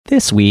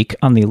This week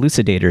on the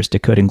Elucidators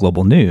Decoding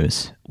Global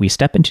News, we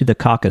step into the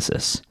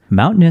Caucasus,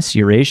 mountainous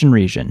Eurasian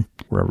region,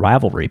 where a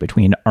rivalry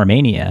between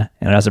Armenia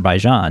and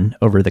Azerbaijan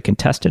over the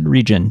contested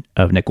region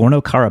of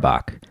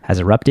Nagorno-Karabakh has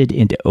erupted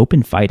into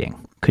open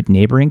fighting. Could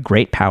neighboring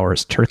great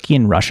powers Turkey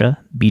and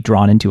Russia be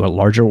drawn into a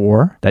larger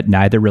war that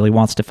neither really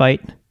wants to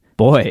fight?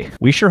 Boy,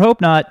 we sure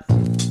hope not.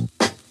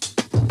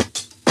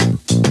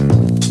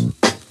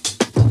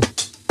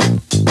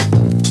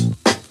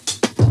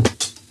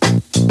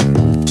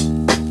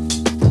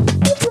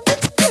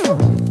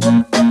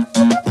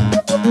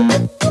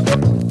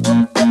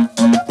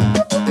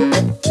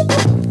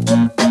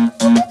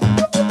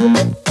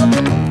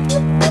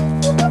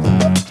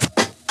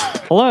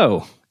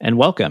 Hello, and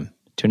welcome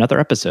to another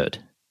episode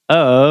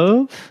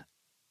of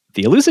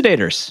The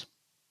Elucidators.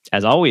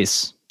 As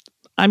always,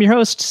 I'm your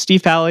host,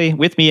 Steve Pally.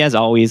 With me, as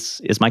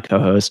always, is my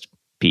co-host,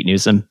 Pete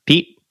Newsom.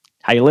 Pete,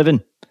 how you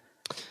living?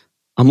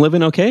 I'm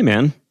living okay,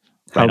 man.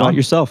 How about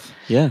yourself?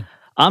 Yeah.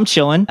 I'm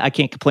chilling. I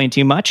can't complain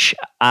too much.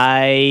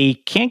 I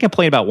can't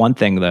complain about one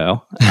thing,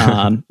 though.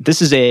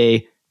 This is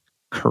a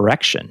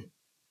correction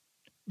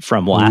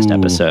from last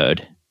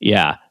episode.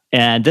 Yeah.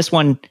 And this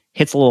one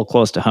hits a little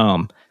close to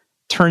home.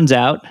 Turns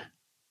out,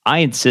 I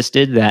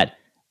insisted that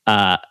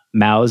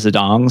Mao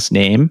Zedong's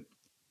name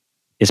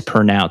is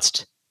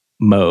pronounced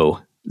Mo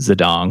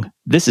Zedong.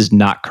 This is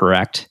not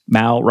correct.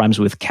 Mao rhymes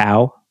with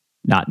cow,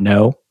 not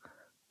no.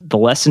 The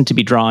lesson to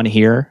be drawn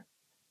here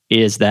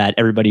is that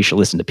everybody should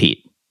listen to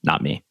Pete,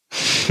 not me.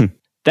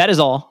 That is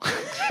all.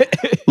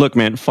 Look,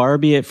 man, far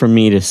be it from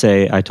me to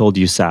say I told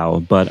you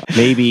so, but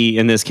maybe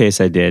in this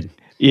case I did.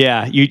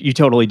 Yeah, you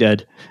totally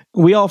did.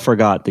 We all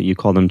forgot that you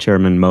called him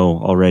Chairman Mo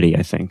already,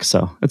 I think.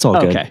 So it's all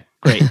good. Okay,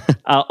 great.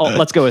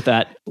 Let's go with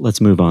that. Let's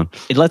move on.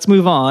 Let's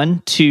move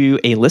on to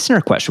a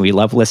listener question. We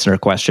love listener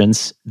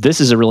questions. This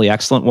is a really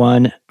excellent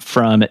one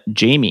from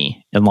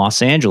Jamie in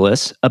Los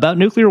Angeles about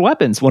nuclear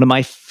weapons, one of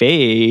my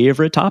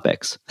favorite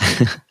topics.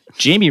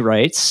 Jamie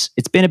writes,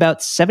 it's been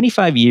about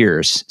 75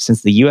 years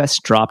since the U.S.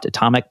 dropped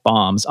atomic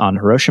bombs on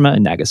Hiroshima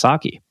and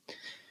Nagasaki.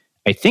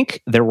 I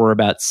think there were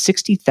about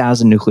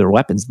 60,000 nuclear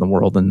weapons in the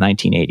world in the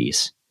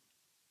 1980s.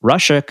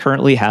 Russia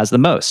currently has the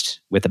most,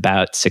 with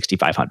about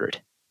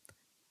 6,500.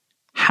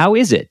 How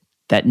is it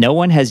that no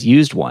one has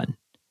used one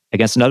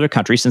against another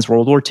country since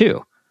World War II?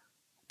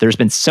 There's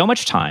been so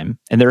much time,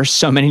 and there are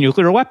so many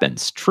nuclear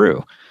weapons.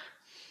 True.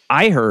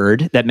 I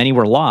heard that many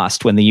were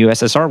lost when the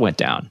USSR went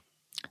down,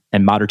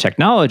 and modern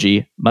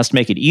technology must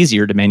make it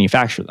easier to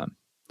manufacture them.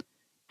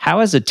 How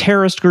has a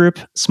terrorist group,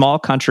 small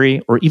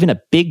country, or even a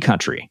big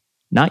country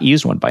not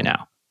used one by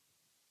now?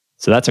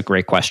 So that's a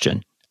great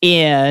question.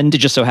 And it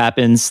just so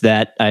happens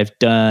that I've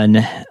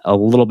done a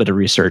little bit of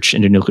research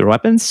into nuclear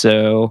weapons,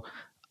 so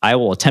I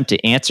will attempt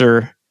to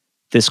answer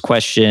this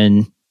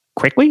question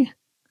quickly,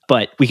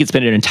 but we could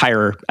spend an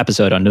entire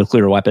episode on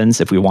nuclear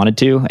weapons if we wanted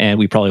to, and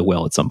we probably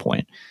will at some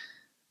point.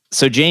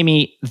 So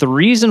Jamie, the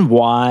reason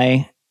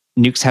why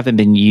nukes haven't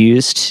been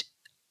used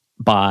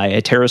by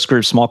a terrorist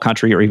group, small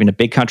country, or even a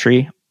big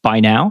country by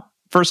now,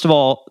 first of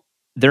all,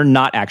 they're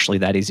not actually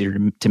that easy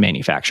to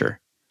manufacture.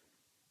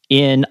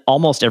 In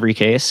almost every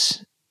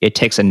case, it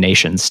takes a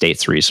nation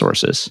state's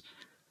resources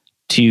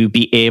to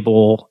be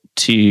able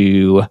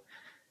to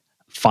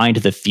find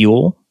the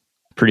fuel,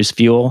 produce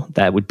fuel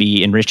that would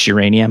be enriched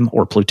uranium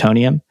or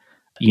plutonium.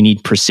 You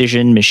need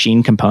precision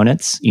machine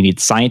components. You need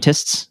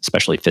scientists,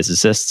 especially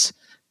physicists,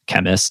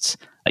 chemists.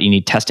 You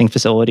need testing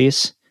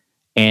facilities.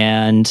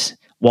 And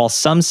while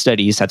some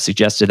studies have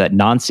suggested that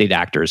non-state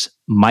actors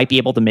might be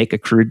able to make a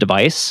crude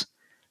device,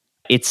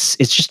 it's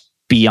just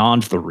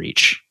beyond the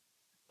reach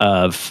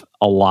of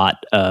a lot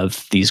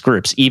of these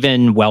groups,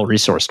 even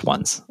well-resourced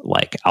ones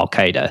like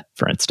Al-Qaeda,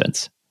 for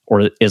instance,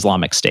 or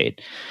Islamic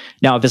State.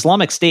 Now, if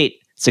Islamic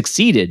State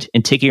succeeded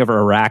in taking over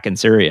Iraq and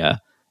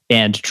Syria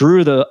and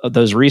drew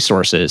those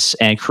resources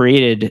and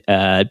created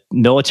a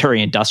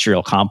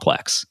military-industrial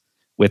complex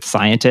with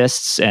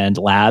scientists and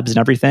labs and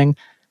everything,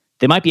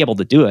 they might be able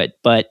to do it.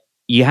 But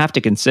you have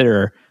to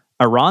consider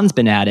Iran's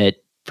been at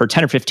it for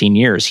 10 or 15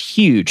 years,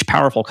 huge,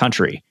 powerful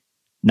country,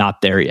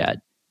 not there yet.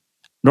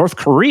 North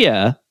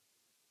Korea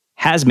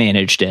has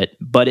managed it,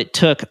 but it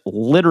took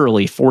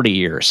literally 40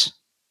 years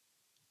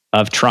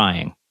of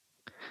trying.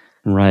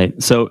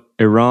 Right. So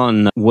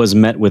Iran was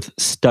met with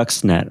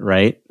Stuxnet,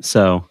 right?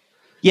 So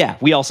yeah,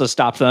 we also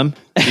stopped them.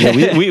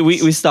 Yeah,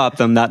 we stopped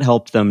them. That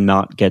helped them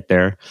not get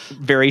there.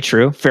 Very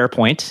true. Fair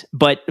point.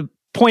 But the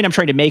point I'm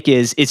trying to make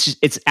is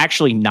it's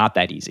actually not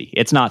that easy.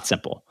 It's not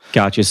simple.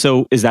 Gotcha.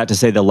 So is that to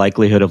say the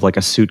likelihood of like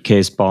a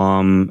suitcase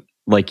bomb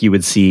like you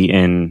would see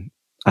in,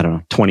 I don't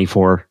know,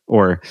 24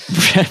 or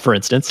for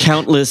instance,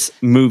 countless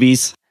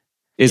movies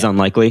is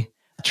unlikely?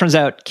 It turns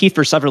out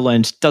Kiefer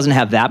Sutherland doesn't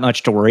have that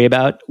much to worry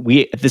about.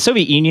 The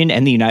Soviet Union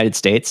and the United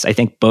States, I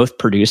think, both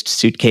produced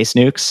suitcase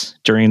nukes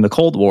during the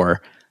Cold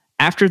War.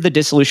 After the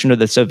dissolution of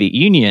the Soviet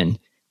Union,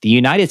 the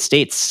United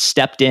States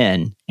stepped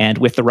in and,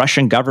 with the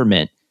Russian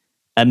government,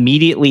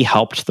 immediately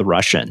helped the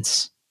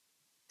Russians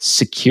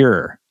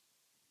secure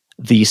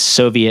the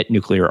Soviet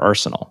nuclear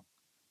arsenal.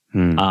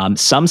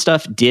 Some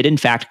stuff did, in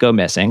fact, go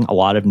missing. A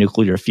lot of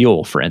nuclear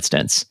fuel, for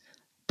instance.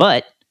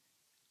 But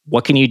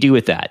what can you do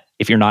with that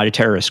if you're not a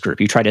terrorist group?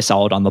 You try to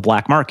sell it on the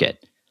black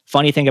market.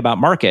 Funny thing about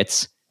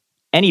markets,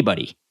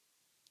 anybody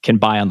can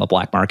buy on the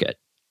black market,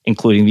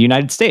 including the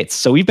United States.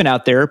 So we've been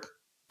out there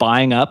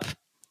buying up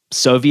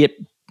Soviet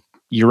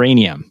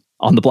uranium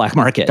on the black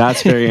market.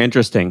 That's very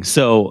interesting.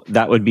 So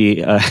that would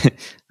be a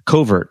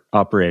covert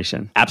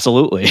operation.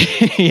 Absolutely.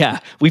 Yeah.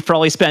 We've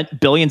probably spent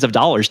billions of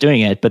dollars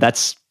doing it, but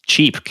that's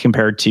cheap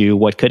compared to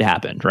what could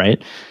happen,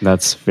 right?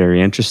 That's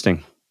very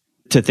interesting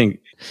to think.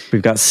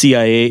 We've got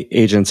CIA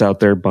agents out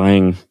there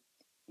buying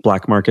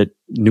black market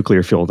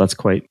nuclear fuel. That's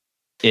quite...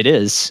 It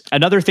is.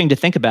 Another thing to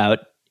think about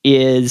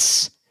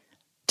is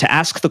to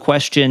ask the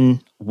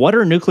question, what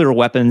are nuclear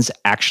weapons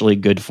actually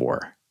good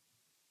for?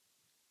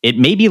 It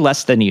may be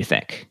less than you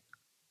think.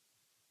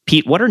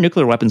 Pete, what are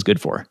nuclear weapons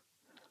good for?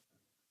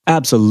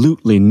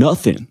 Absolutely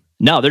nothing.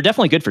 No, they're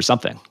definitely good for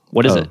something.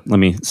 What is it? Let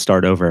me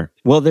start over.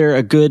 Well, they're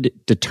a good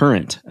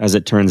deterrent, as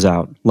it turns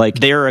out.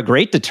 They're a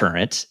great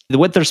deterrent.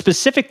 What they're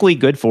specifically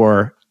good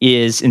for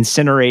is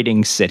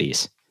incinerating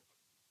cities.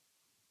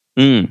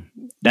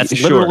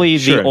 That's literally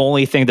the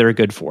only thing they're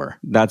good for.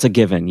 That's a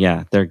given.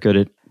 Yeah, they're good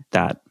at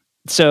that.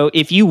 So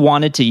if you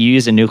wanted to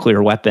use a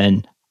nuclear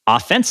weapon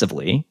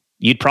offensively,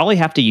 you'd probably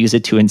have to use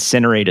it to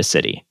incinerate a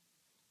city.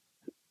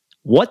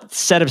 What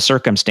set of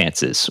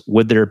circumstances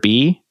would there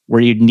be where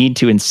you'd need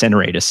to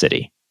incinerate a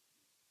city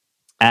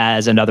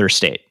as another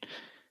state?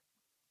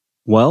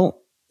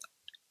 Well,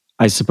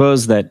 I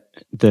suppose that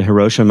the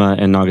Hiroshima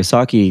and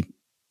Nagasaki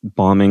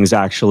bombings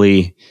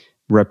actually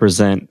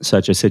represent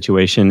such a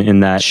situation in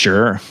that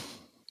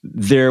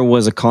there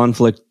was a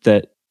conflict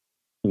that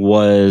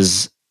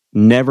was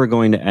never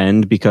going to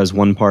end because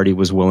one party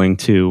was willing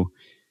to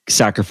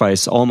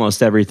sacrifice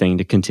almost everything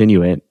to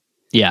continue it.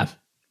 Yeah.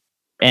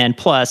 And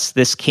plus,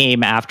 this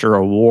came after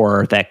a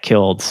war that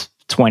killed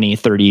 20,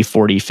 30,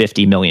 40,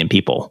 50 million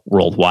people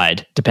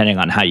worldwide, depending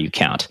on how you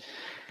count.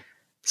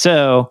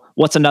 So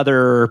what's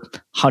another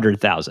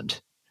 100,000,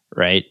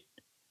 right?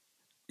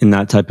 In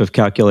that type of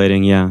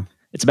calculating, yeah.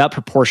 It's about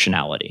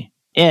proportionality.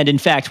 And in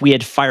fact, we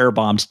had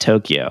firebombed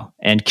Tokyo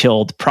and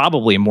killed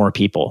probably more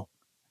people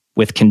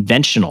with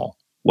conventional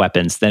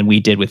weapons than we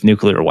did with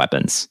nuclear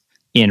weapons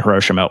in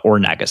Hiroshima or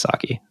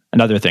Nagasaki.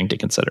 Another thing to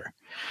consider.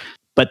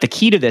 But the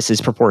key to this is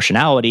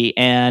proportionality.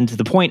 And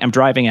the point I'm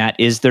driving at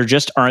is there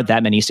just aren't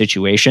that many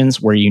situations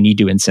where you need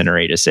to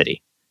incinerate a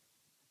city.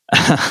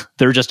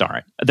 There just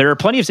aren't. There are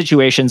plenty of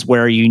situations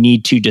where you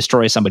need to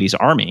destroy somebody's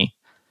army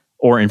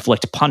or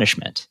inflict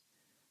punishment.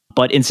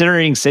 But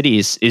incinerating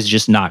cities is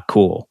just not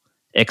cool,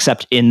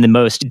 except in the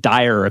most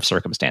dire of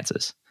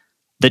circumstances.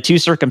 The two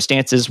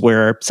circumstances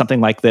where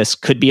something like this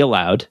could be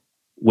allowed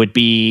would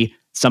be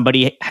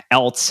somebody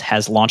else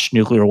has launched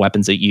nuclear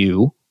weapons at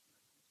you,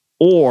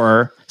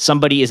 or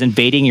somebody is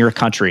invading your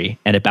country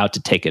and about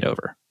to take it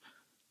over.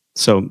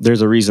 So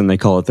there's a reason they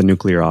call it the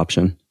nuclear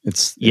option.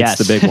 It's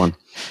the big one.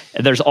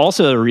 There's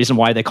also a reason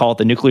why they call it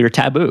the nuclear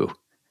taboo.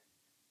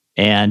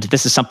 And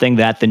this is something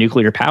that the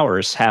nuclear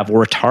powers have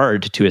worked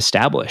hard to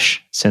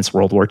establish since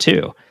World War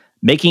II,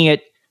 making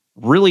it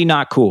really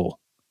not cool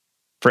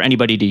for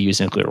anybody to use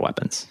nuclear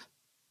weapons.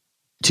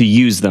 To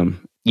use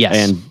them.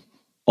 Yes. And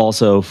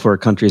also for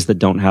countries that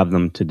don't have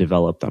them to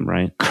develop them,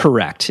 right?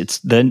 Correct. It's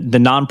the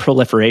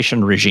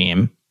non-proliferation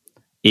regime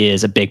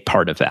is a big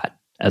part of that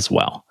as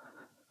well.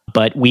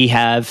 But we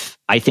have,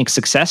 I think,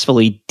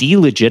 successfully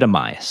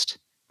delegitimized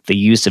the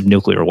use of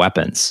nuclear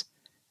weapons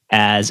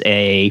as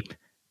a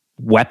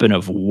weapon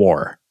of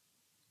war.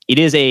 It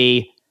is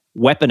a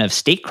weapon of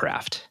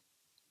statecraft.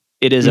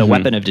 It is a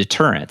weapon of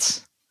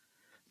deterrence.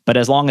 But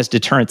as long as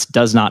deterrence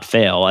does not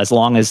fail, as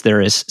long as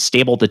there is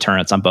stable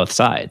deterrence on both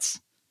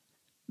sides,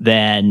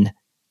 then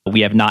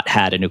we have not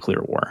had a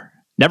nuclear war.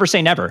 Never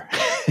say never.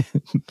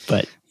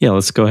 But yeah,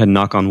 let's go ahead and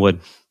knock on wood.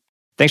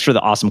 Thanks for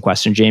the awesome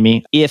question,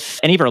 Jamie. If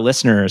any of our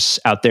listeners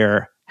out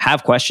there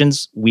have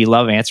questions, we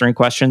love answering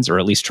questions, or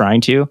at least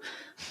trying to.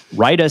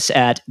 Write us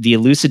at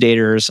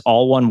theelucidators,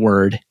 all one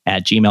word,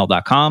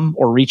 @gmail.com,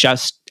 or reach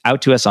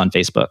out to us on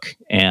Facebook,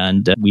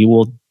 and we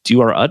will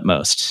do our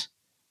utmost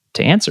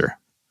to answer.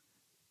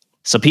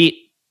 So, Pete.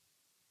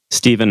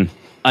 Stephen.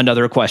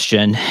 Another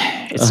question.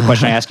 It's the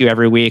question I ask you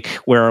every week.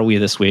 Where are we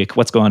this week?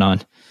 What's going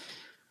on?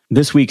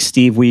 This week,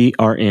 Steve, we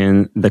are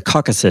in the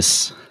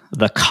Caucasus.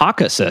 The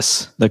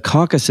Caucasus? The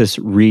Caucasus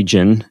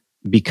region,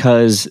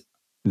 because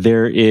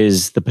there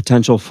is the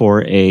potential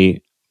for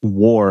a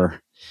war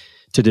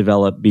to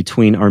develop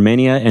between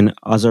Armenia and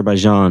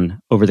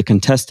Azerbaijan over the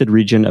contested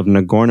region of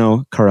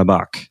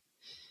Nagorno-Karabakh.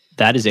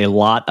 That is a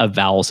lot of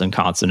vowels and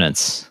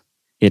consonants.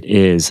 It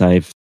is.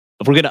 We're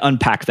going to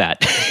unpack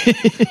that.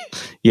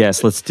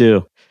 Yes, let's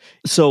do.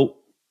 So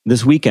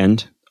this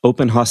weekend,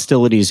 open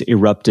hostilities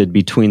erupted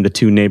between the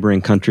two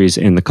neighboring countries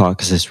in the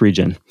Caucasus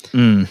region.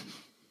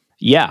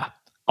 Yeah,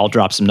 I'll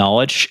drop some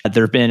knowledge.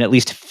 There have been at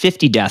least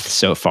 50 deaths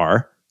so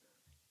far.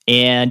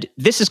 And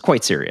this is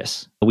quite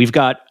serious. We've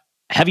got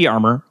heavy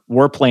armor,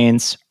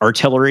 warplanes,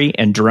 artillery,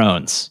 and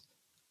drones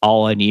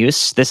all in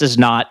use. This is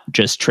not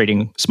just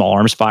trading small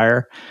arms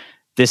fire.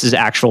 This is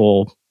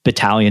actual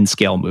battalion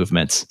scale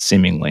movements,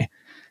 seemingly,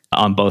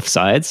 on both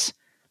sides.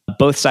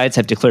 Both sides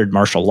have declared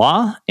martial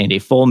law and a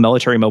full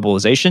military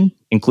mobilization,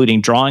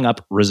 including drawing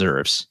up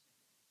reserves.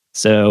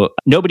 So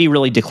nobody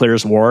really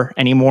declares war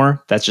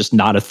anymore. That's just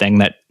not a thing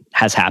that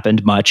has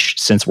happened much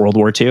since World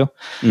War II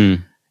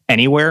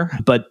anywhere,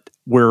 but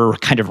we're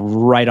kind of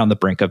right on the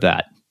brink of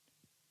that.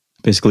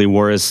 Basically,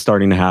 war is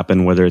starting to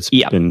happen, whether it's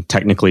been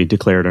technically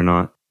declared or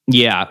not.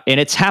 Yeah, and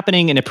it's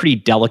happening in a pretty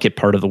delicate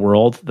part of the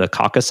world, the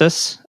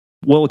Caucasus.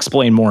 We'll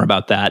explain more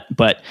about that,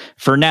 but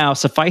for now,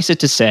 suffice it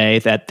to say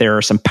that there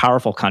are some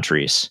powerful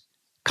countries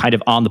kind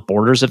of on the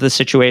borders of the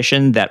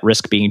situation that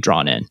risk being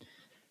drawn in.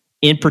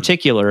 In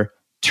particular,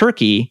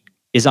 Turkey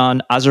is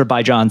on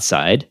Azerbaijan's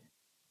side,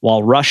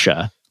 while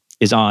Russia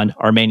is on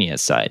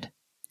Armenia's side.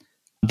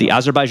 The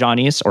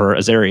Azerbaijanis, or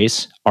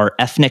Azeris, are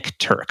ethnic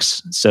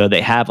Turks, so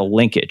they have a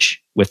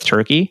linkage with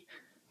Turkey,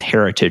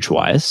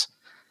 heritage-wise,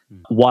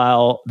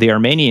 while the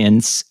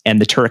Armenians and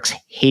the Turks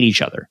hate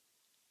each other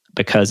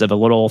because of a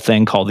little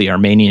thing called the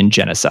Armenian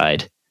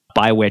Genocide,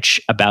 by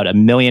which about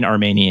 1 million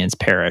Armenians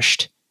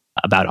perished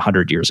about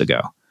 100 years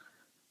ago.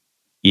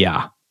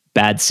 Yeah,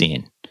 bad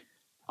scene.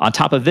 On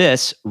top of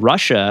this,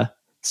 Russia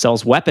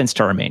sells weapons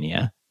to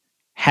Armenia,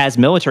 has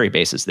military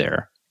bases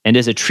there, and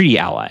is a treaty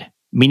ally,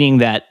 meaning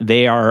that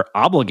they are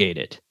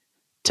obligated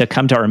to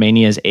come to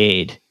Armenia's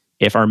aid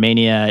if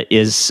Armenia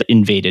is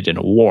invaded in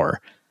a war.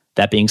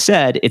 That being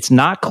said, it's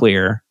not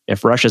clear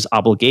if Russia's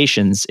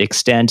obligations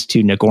extend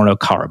to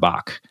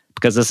Nagorno-Karabakh,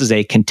 because this is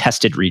a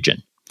contested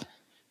region.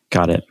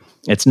 Got it.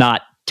 It's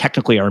not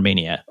technically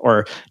Armenia,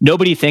 or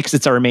nobody thinks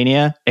it's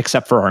Armenia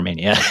except for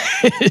Armenia,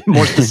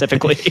 more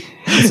specifically.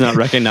 It's not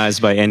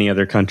recognized by any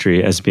other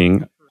country as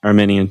being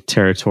Armenian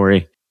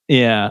territory.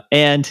 Yeah,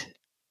 and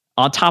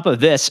on top of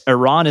this,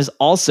 Iran is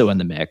also in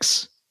the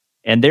mix,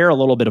 and they're a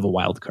little bit of a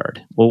wild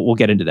card. We'll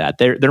get into that.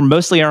 They're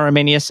mostly on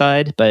Armenia's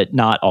side, but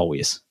not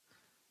always.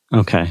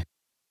 Okay.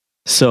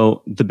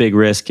 So the big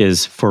risk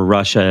is for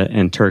Russia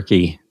and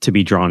Turkey to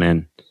be drawn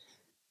in.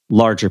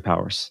 Larger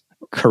powers.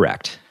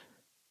 Correct.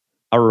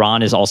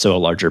 Iran is also a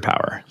larger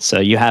power. So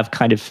you have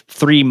kind of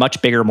 3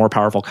 much bigger, more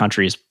powerful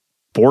countries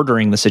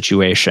bordering the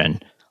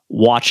situation,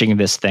 watching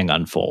this thing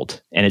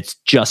unfold. And it's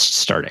just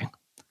starting.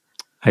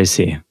 I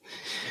see.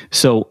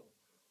 So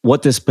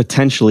what this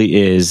potentially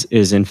is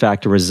in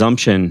fact a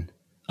resumption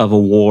of a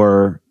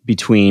war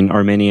between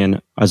Armenia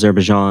and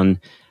Azerbaijan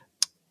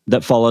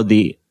that followed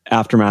the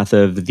aftermath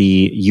of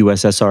the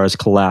USSR's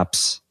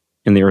collapse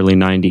in the early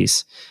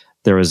 90s.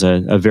 There was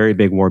a very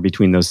big war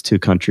between those two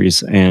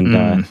countries.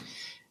 And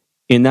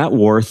in that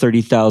war,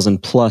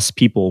 30,000 plus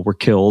people were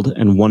killed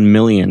and 1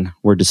 million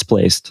were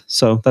displaced.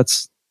 So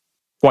that's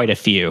quite a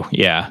few.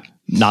 Yeah.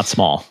 Not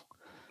small.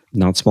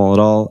 Not small at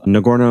all.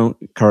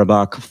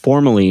 Nagorno-Karabakh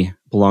formally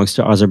belongs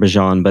to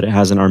Azerbaijan, but it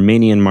has an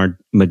Armenian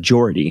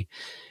majority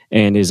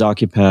and is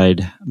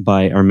occupied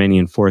by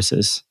Armenian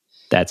forces.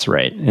 That's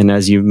right. And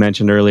as you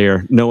mentioned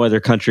earlier, no other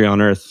country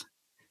on earth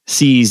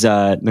sees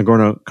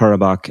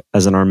Nagorno-Karabakh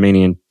as an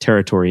Armenian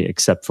territory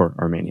except for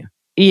Armenia.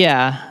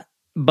 Yeah,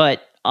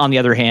 but on the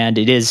other hand,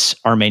 it is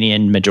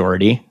Armenian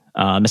majority,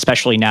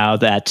 especially now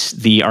that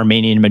the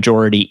Armenian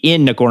majority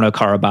in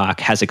Nagorno-Karabakh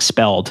has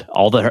expelled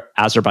all the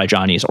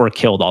Azerbaijanis or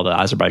killed all the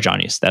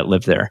Azerbaijanis that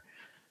live there.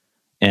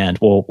 And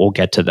we'll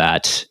get to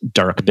that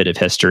dark bit of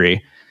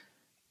history.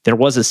 There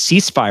was a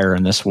ceasefire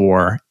in this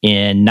war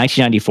in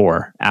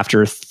 1994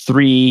 after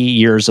 3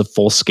 years of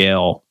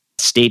full-scale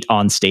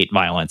state-on-state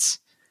violence.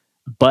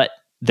 But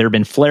there have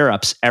been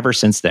flare-ups ever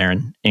since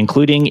then,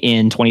 including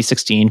in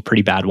 2016,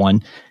 pretty bad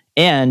one.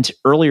 And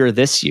earlier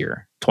this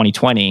year,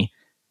 2020,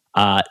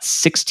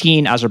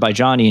 16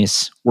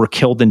 Azerbaijanis were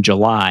killed in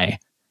July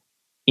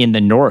in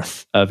the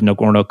north of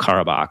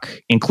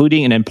Nagorno-Karabakh,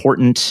 including an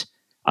important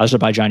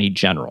Azerbaijani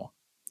general.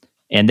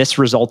 And this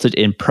resulted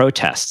in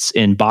protests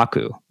in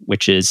Baku,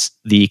 which is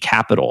the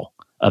capital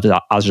of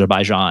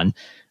Azerbaijan.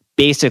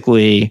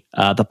 Basically,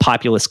 the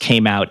populace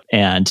came out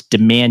and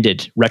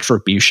demanded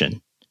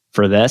retribution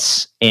for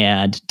this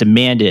and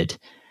demanded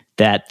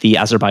that the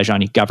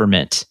Azerbaijani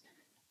government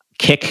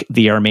kick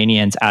the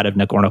Armenians out of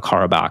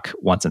Nagorno-Karabakh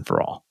once and for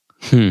all.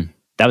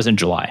 That was in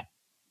July.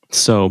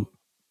 So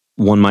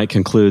one might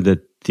conclude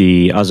that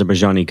the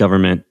Azerbaijani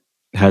government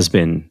has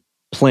been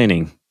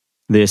planning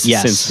this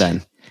since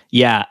then.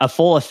 Yeah, a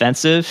full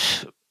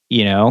offensive,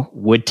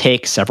 would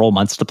take several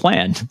months to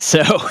plan.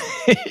 So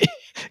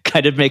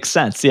kind of makes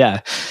sense.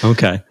 Yeah.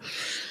 Okay.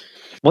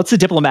 What's the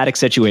diplomatic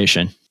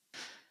situation?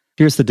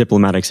 Here's the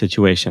diplomatic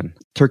situation.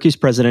 Turkey's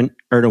President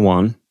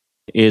Erdogan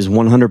is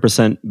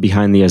 100%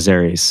 behind the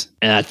Azeris.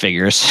 That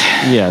figures.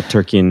 Yeah,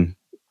 Turkey and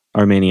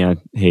Armenia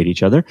hate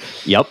each other.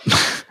 Yep.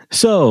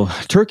 So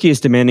Turkey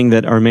is demanding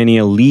that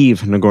Armenia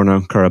leave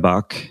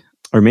Nagorno-Karabakh.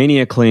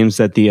 Armenia claims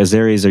that the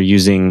Azeris are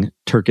using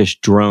Turkish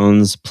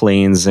drones,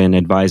 planes, and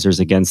advisors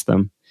against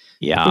them.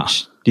 Yeah.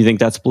 Do you think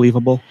that's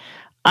believable?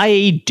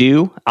 I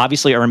do.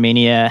 Obviously,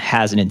 Armenia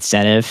has an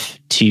incentive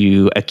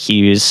to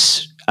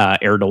accuse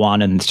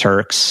Erdogan and the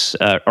Turks,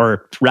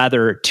 or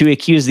rather to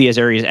accuse the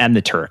Azeris and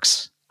the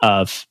Turks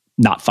of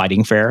not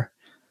fighting fair.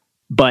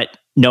 But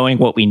knowing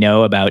what we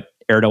know about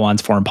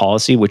Erdogan's foreign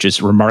policy, which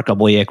is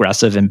remarkably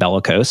aggressive and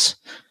bellicose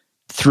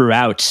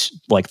throughout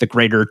like the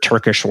greater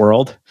Turkish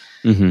world,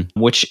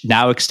 which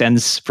now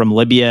extends from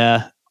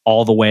Libya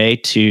all the way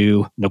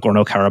to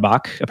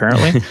Nagorno-Karabakh,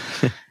 apparently,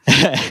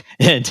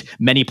 and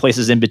many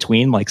places in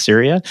between, like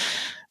Syria.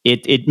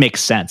 It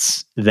makes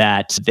sense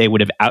that they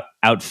would have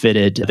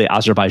outfitted the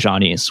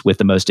Azerbaijanis with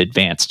the most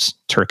advanced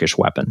Turkish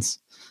weapons.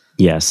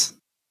 Yes.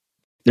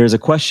 There's a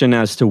question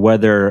as to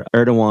whether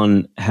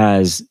Erdogan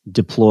has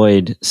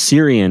deployed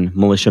Syrian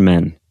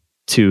militiamen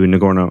to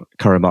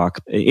Nagorno-Karabakh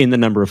in the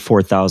number of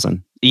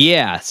 4,000.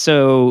 Yeah,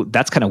 so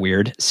that's kind of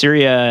weird.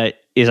 Syria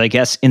is, I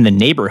guess, in the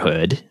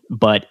neighborhood,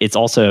 but it's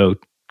also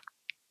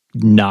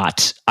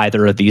not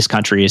either of these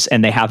countries,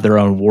 and they have their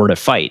own war to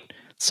fight.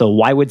 So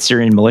why would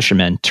Syrian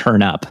militiamen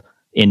turn up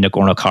in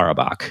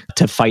Nagorno-Karabakh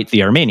to fight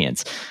the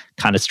Armenians?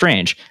 Kind of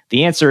strange.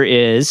 The answer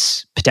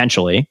is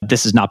potentially.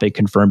 This has not been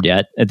confirmed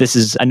yet. This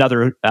is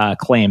another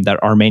claim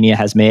that Armenia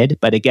has made,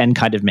 but again,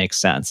 kind of makes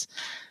sense.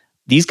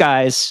 These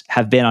guys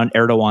have been on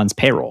Erdogan's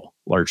payroll,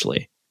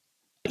 largely.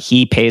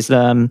 He pays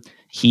them,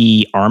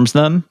 he arms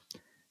them,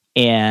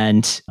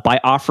 and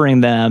by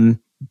offering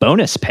them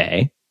bonus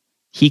pay,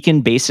 he can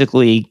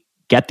basically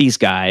get these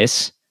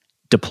guys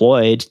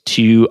deployed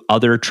to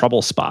other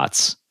trouble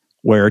spots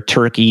where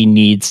Turkey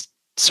needs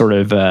sort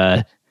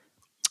of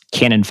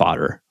cannon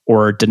fodder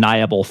or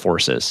deniable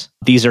forces.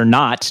 These are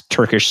not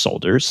Turkish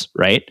soldiers,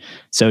 right?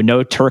 So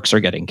no Turks are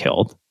getting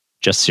killed,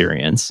 just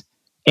Syrians.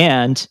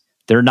 And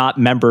they're not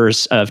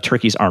members of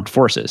Turkey's armed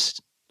forces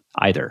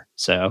either.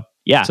 So,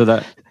 yeah. So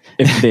that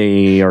if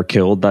they are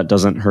killed, that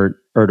doesn't hurt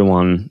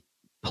Erdogan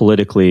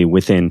politically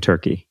within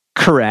Turkey.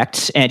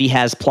 Correct. And he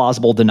has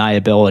plausible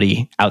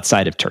deniability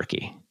outside of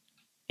Turkey.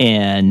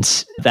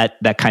 And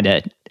that kind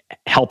of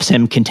helps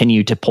him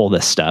continue to pull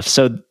this stuff.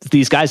 So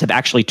these guys have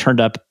actually turned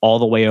up all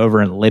the way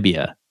over in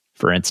Libya,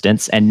 for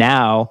instance, and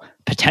now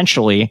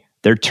potentially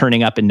they're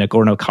turning up in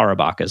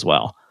Nagorno-Karabakh as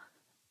well.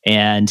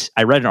 And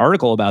I read an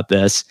article about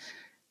this.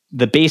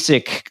 The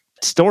basic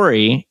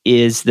story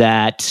is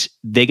that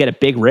they get a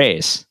big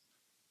raise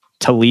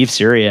to leave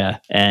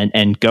Syria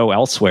and go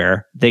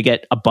elsewhere. They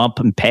get a bump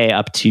in pay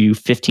up to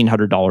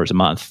 $1,500 a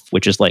month,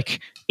 which is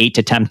like 8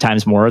 to 10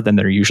 times more than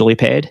they're usually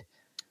paid.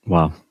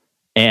 Wow.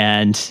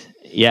 And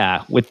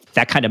yeah, with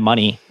that kind of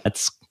money,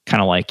 that's kind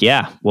of like,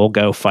 yeah, we'll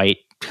go fight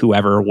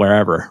whoever,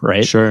 wherever,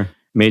 right? Sure.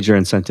 Major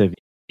incentive.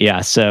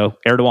 Yeah. So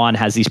Erdogan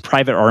has these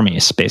private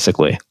armies,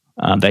 basically,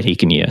 that he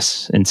can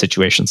use in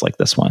situations like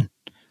this one.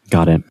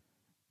 Got it.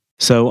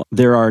 So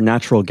there are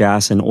natural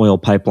gas and oil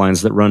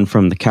pipelines that run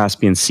from the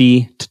Caspian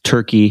Sea to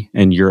Turkey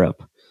and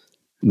Europe.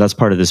 That's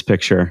part of this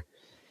picture.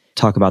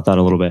 Talk about that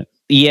a little bit.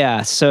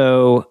 Yeah.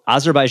 So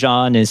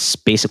Azerbaijan is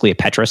basically a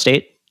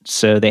petrostate.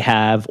 So they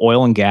have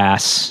oil and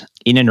gas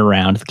in and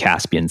around the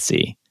Caspian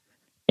Sea.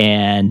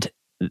 And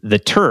the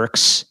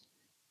Turks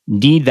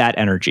need that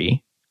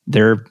energy.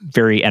 They're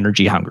very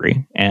energy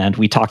hungry. And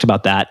we talked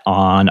about that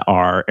on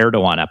our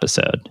Erdogan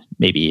episode,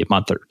 maybe a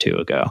month or two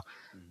ago.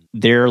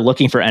 They're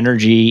looking for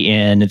energy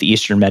in the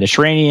Eastern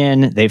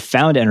Mediterranean. They've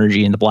found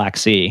energy in the Black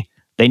Sea.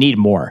 They need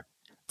more.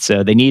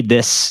 So they need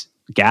this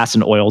gas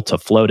and oil to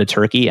flow to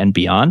Turkey and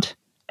beyond.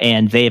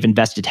 And they have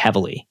invested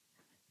heavily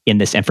in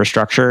this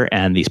infrastructure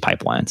and these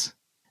pipelines.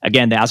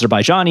 Again, the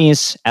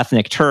Azerbaijanis,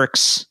 ethnic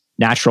Turks,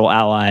 natural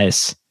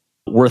allies,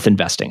 worth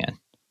investing in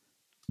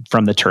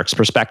from the Turks'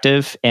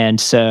 perspective. And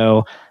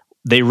so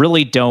they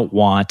really don't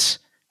want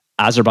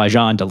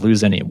Azerbaijan to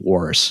lose any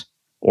wars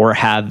or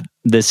have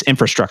this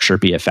infrastructure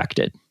be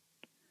affected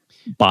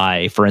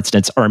by, for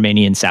instance,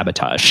 Armenian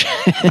sabotage.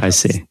 I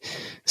see.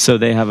 So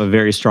they have a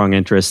very strong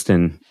interest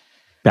in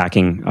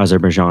backing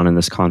Azerbaijan in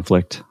this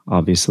conflict,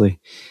 obviously.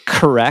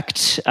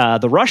 Correct.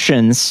 The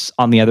Russians,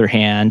 on the other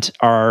hand,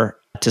 are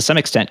to some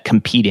extent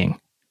competing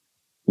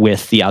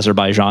with the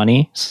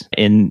Azerbaijanis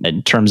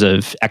in terms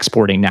of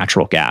exporting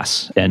natural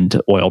gas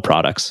and oil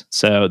products.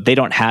 So they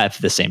don't have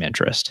the same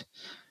interest.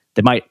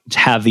 They might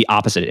have the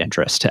opposite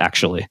interest,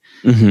 actually.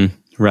 Mm-hmm.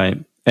 Right.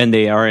 And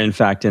they are, in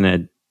fact, in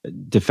a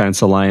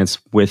defense alliance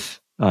with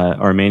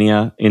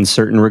Armenia in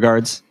certain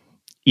regards.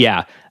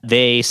 Yeah.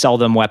 They sell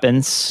them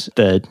weapons,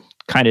 the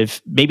kind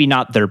of, maybe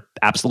not their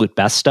absolute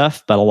best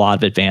stuff, but a lot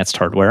of advanced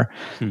hardware.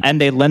 And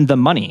they lend them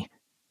money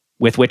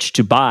with which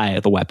to buy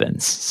the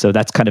weapons. So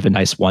that's kind of a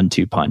nice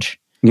 1-2 punch.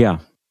 Yeah.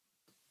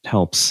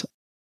 Helps.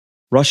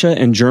 Russia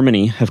and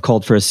Germany have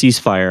called for a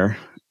ceasefire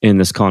in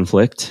this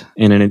conflict.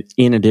 And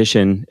in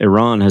addition,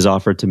 Iran has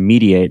offered to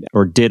mediate,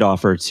 or did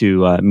offer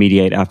to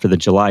mediate after the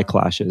July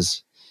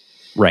clashes.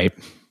 Right.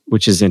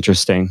 Which is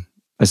interesting.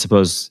 I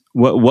suppose,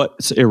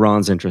 what's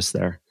Iran's interest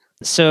there?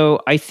 So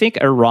I think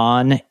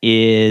Iran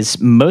is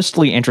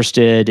mostly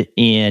interested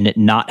in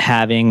not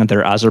having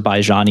their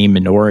Azerbaijani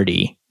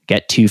minority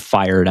get too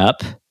fired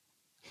up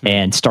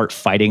and start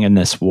fighting in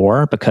this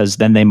war, because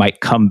then they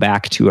might come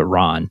back to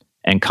Iran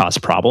and cause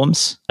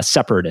problems,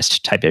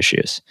 separatist type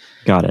issues.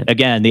 Got it.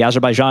 Again, the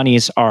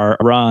Azerbaijanis are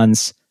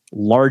Iran's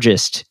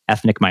largest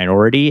ethnic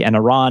minority, and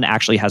Iran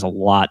actually has a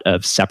lot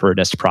of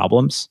separatist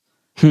problems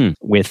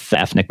with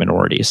ethnic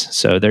minorities.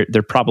 So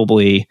they're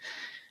probably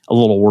a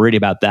little worried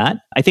about that.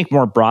 I think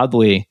more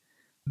broadly,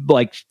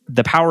 like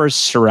the powers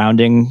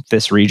surrounding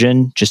this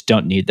region just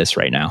don't need this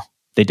right now.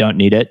 They don't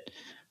need it.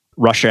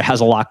 Russia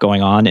has a lot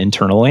going on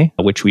internally,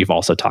 which we've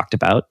also talked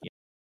about.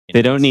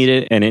 They don't need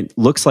it, and it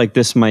looks like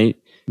this might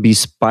be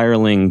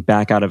spiraling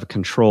back out of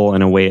control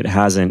in a way it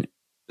hasn't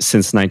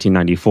since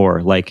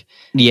 1994. Like,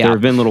 there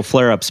have been little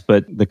flare-ups,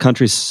 but the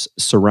countries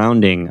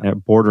surrounding,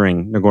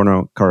 bordering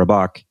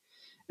Nagorno-Karabakh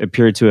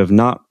appeared to have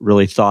not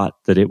really thought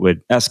that it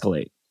would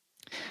escalate.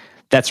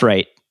 That's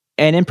right.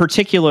 And in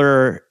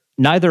particular,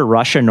 neither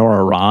Russia nor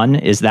Iran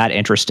is that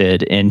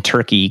interested in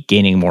Turkey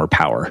gaining more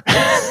power,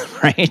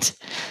 right?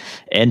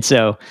 And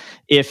so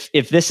if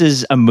this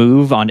is a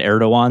move on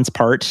Erdogan's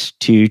part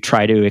to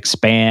try to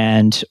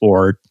expand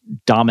or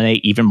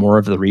dominate even more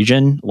of the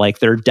region, like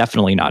they're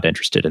definitely not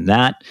interested in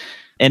that.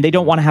 And they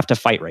don't want to have to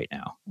fight right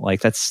now.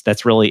 Like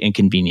that's really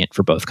inconvenient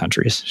for both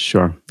countries.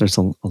 Sure. There's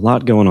a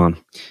lot going on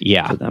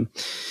for them.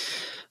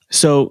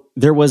 So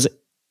there was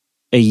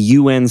a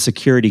UN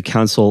Security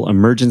Council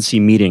emergency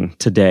meeting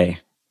today.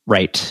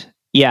 Right.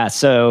 Yeah.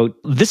 So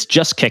this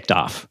just kicked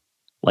off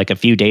like a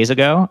few days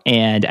ago.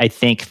 And I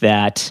think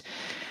that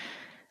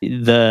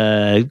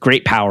the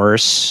great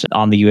powers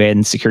on the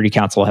UN Security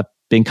Council have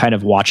been kind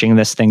of watching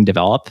this thing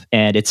develop,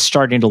 and it's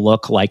starting to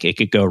look like it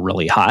could go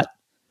really hot.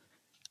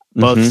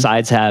 Both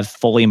sides have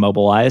fully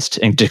mobilized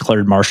and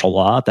declared martial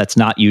law. That's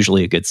not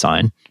usually a good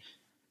sign.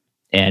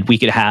 And we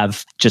could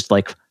have just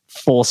like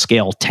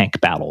full-scale tank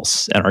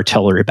battles and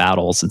artillery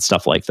battles and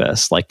stuff like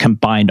this, like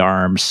combined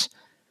arms,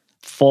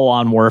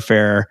 full-on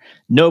warfare.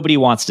 Nobody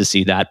wants to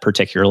see that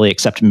particularly,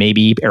 except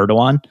maybe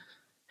Erdogan.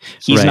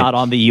 He's not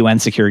on the UN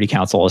Security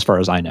Council as far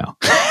as I know.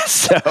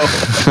 So,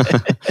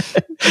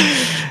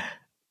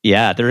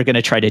 yeah, they're going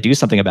to try to do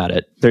something about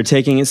it. They're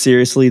taking it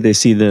seriously. They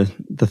see the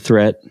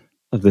threat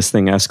of this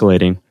thing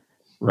escalating.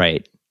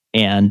 Right.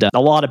 And a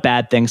lot of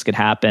bad things could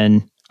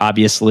happen.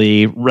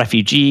 Obviously,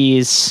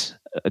 refugees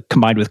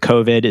combined with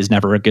COVID is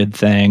never a good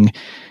thing.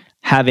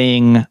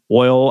 Having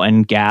oil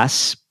and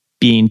gas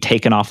being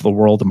taken off the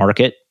world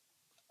market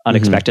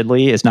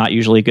unexpectedly is not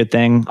usually a good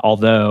thing,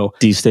 although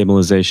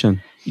destabilization,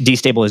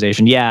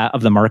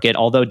 of the market,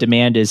 although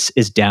demand is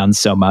down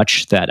so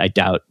much that I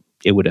doubt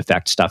it would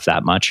affect stuff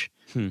that much.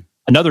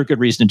 Another good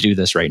reason to do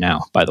this right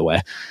now, by the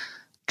way,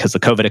 because the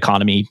COVID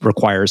economy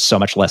requires so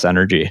much less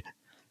energy.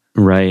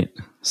 Right.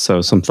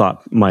 So some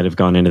thought might have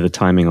gone into the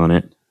timing on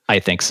it. I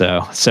think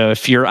so. So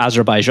if you're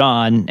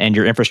Azerbaijan and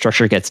your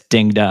infrastructure gets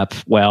dinged up,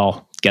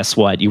 well, guess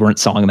what? You weren't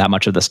selling that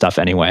much of the stuff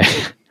anyway.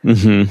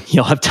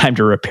 You'll have time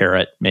to repair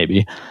it,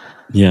 maybe.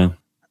 Yeah.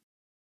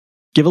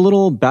 Give a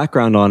little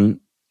background on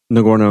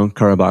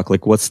Nagorno-Karabakh.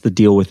 Like, what's the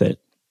deal with it?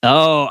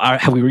 Oh,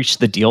 have we reached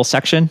the deal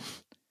section?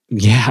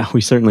 Yeah, we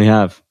certainly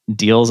have.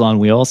 Deals on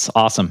wheels.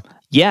 Awesome.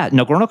 Yeah,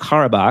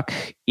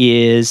 Nagorno-Karabakh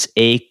is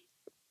a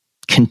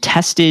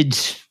contested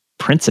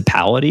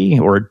principality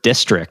or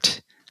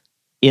district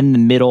in the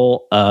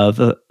middle of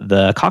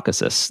the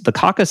Caucasus. The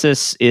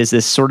Caucasus is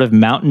this sort of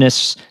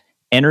mountainous,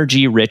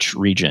 energy-rich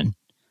region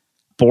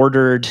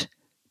bordered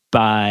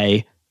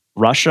by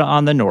Russia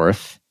on the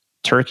north,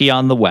 Turkey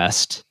on the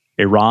west,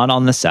 Iran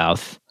on the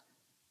south,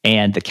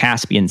 and the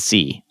Caspian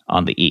Sea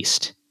on the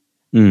east.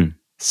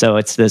 So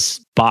it's this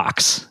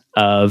box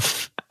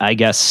of, I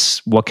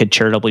guess, what could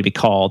charitably be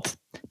called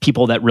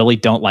people that really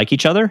don't like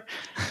each other.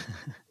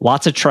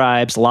 Lots of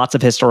tribes, lots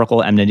of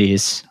historical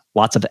enmities,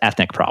 lots of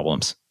ethnic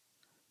problems.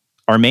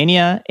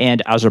 Armenia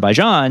and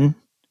Azerbaijan,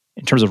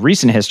 in terms of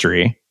recent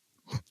history,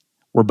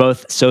 were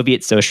both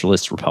Soviet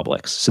socialist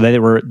republics. So they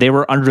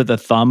were under the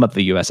thumb of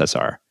the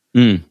USSR.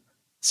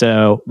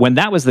 So when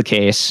that was the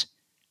case,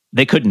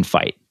 they couldn't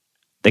fight.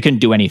 They couldn't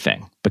do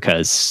anything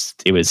because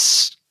it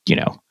was,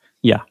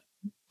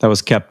 that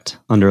was kept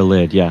under a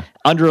lid. Yeah.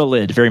 Under a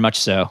lid, very much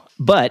so.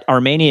 But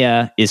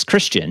Armenia is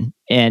Christian,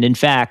 and in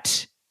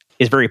fact,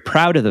 is very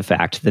proud of the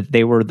fact that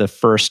they were the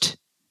first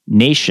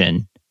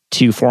nation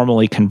to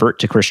formally convert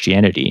to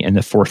Christianity in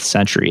the 4th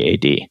century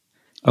AD.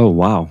 Oh,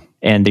 wow.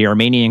 And the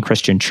Armenian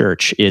Christian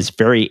church is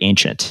very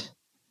ancient.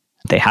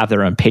 They have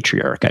their own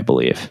patriarch, I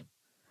believe.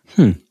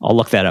 I'll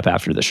look that up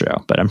after the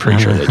show, but I'm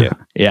pretty sure they do.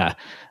 Yeah.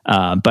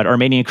 But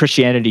Armenian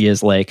Christianity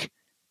is like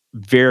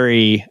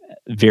very,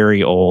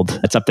 very old.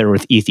 It's up there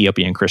with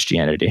Ethiopian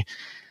Christianity.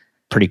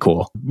 Pretty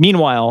cool.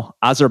 Meanwhile,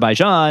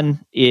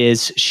 Azerbaijan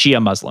is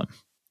Shia Muslim.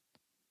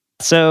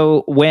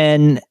 So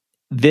when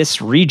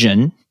this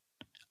region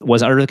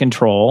was under the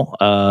control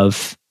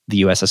of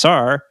the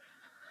USSR,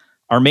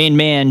 our main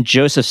man,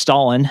 Joseph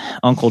Stalin,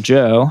 Uncle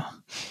Joe,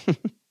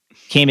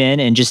 came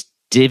in and just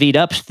divvied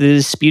up the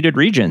disputed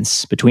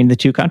regions between the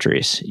two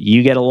countries.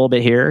 You get a little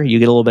bit here, you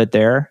get a little bit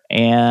there.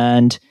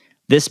 And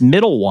this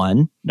middle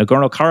one,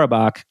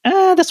 Nagorno-Karabakh,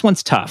 this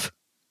one's tough.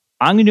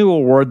 I'm going to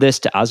award this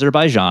to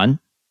Azerbaijan,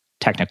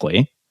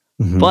 technically,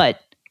 but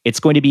it's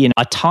going to be an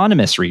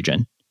autonomous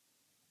region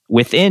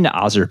within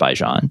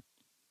Azerbaijan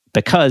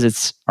because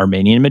it's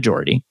Armenian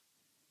majority.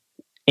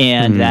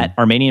 and that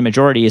Armenian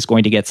majority is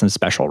going to get some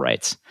special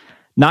rights.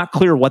 Not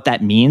clear what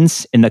that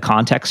means in the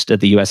context of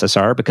the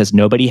USSR because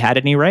nobody had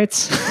any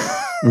rights.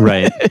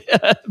 Right.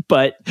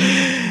 But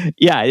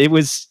yeah, it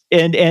was,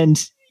 and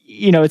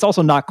it's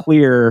also not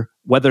clear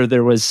whether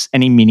there was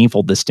any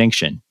meaningful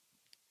distinction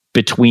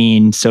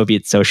between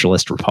Soviet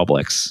socialist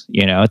republics.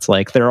 It's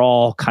like they're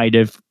all kind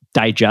of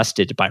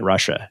digested by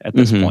Russia at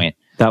this point.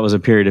 That was a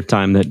period of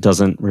time that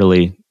doesn't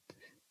really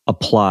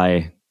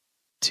apply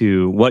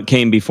to what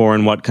came before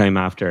and what came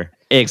after.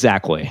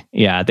 Exactly.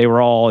 Yeah, they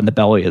were all in the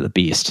belly of the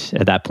beast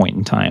at that point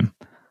in time.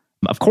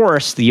 Of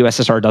course, the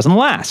USSR doesn't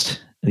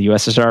last. The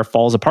USSR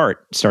falls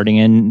apart starting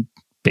in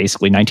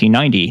basically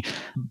 1990.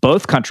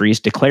 Both countries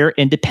declare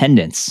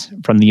independence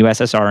from the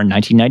USSR in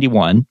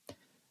 1991,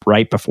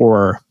 right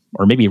before,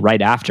 or maybe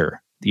right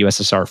after, the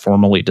USSR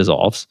formally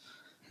dissolves.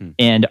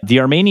 And the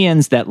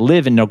Armenians that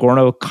live in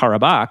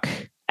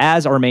Nagorno-Karabakh,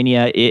 as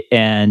Armenia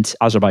and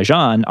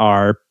Azerbaijan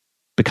are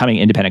becoming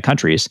independent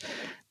countries,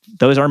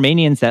 those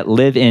Armenians that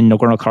live in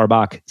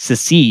Nagorno-Karabakh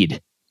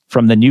secede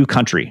from the new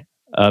country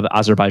of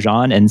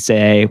Azerbaijan and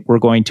say, we're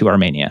going to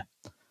Armenia.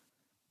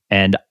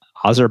 And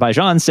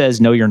Azerbaijan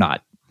says, no, you're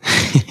not.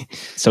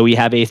 So we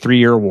have a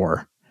 3-year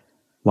war.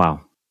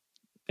 Wow.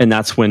 And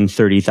that's when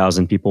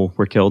 30,000 people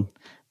were killed?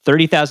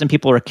 30,000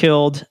 people are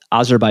killed.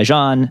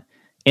 Azerbaijan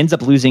ends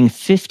up losing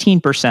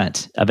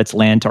 15% of its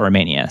land to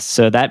Armenia.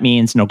 So that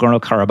means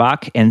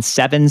Nagorno-Karabakh and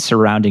 7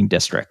 surrounding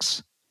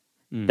districts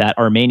that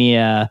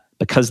Armenia,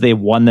 because they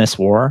won this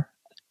war,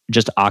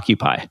 just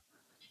occupy.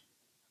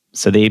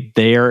 So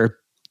they are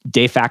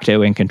de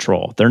facto in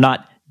control. They're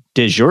not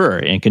de jure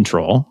in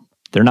control.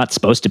 They're not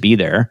supposed to be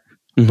there,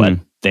 but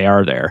they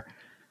are there.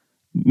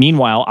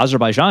 Meanwhile,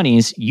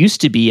 Azerbaijanis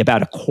used to be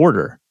about a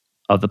quarter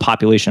of the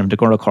population of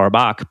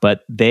Nagorno-Karabakh,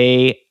 but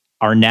they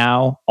are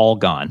now all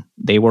gone.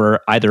 They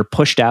were either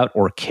pushed out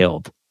or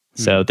killed.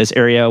 So this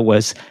area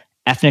was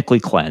ethnically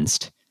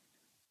cleansed,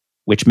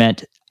 which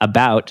meant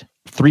about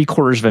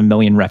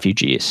 750,000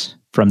 refugees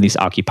from these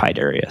occupied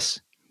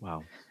areas.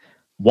 Wow.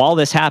 While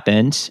this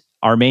happened,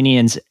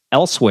 Armenians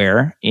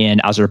elsewhere in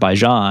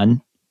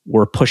Azerbaijan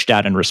were pushed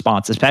out in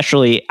response,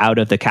 especially out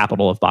of the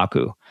capital of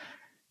Baku,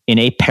 in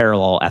a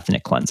parallel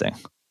ethnic cleansing.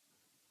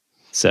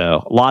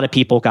 So a lot of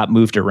people got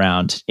moved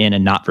around in a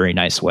not very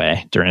nice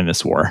way during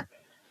this war.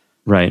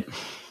 Right.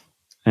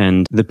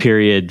 And the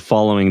period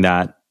following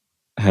that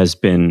has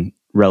been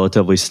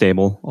relatively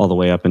stable all the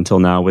way up until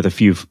now, with a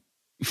few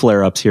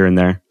flare-ups here and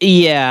there.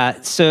 Yeah.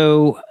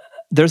 So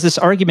there's this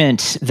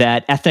argument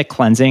that ethnic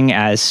cleansing,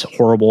 as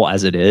horrible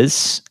as it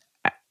is,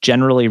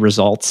 generally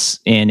results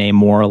in a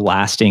more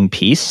lasting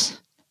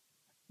peace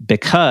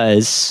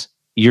because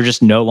you're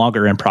just no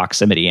longer in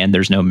proximity and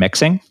there's no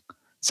mixing.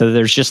 So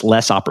there's just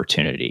less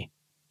opportunity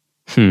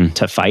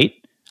to fight,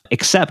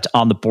 except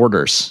on the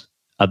borders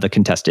of the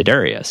contested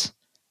areas.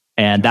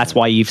 And that's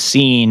why you've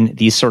seen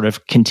these sort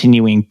of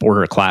continuing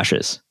border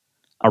clashes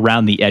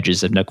around the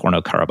edges of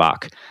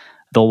Nagorno-Karabakh.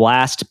 The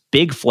last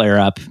big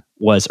flare-up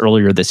was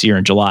earlier this year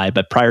in July,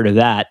 but prior to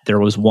that, there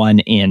was one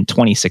in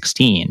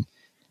 2016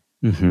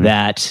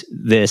 that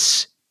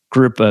this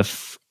group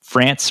of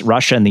France,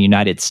 Russia, and the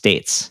United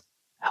States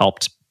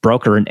helped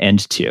broker an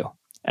end to.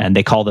 And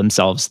they call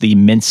themselves the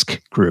Minsk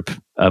group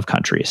of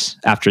countries,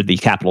 after the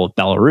capital of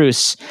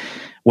Belarus,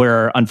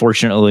 where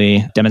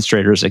unfortunately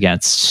demonstrators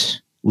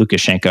against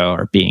Lukashenko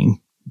are being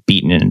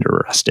beaten and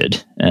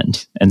arrested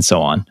and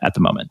so on at the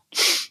moment.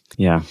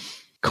 Yeah.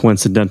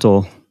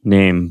 Coincidental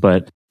name,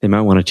 but they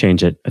might want to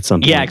change it at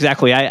some point. Yeah,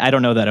 exactly. I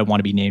don't know that I want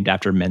to be named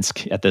after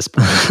Minsk at this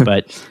point,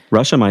 but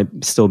Russia might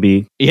still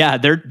be. Yeah,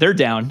 they're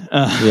down.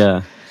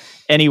 Yeah.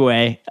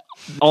 Anyway,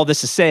 all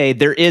this to say,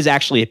 there is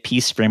actually a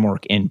peace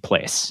framework in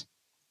place.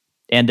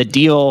 And the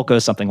deal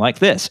goes something like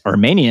this.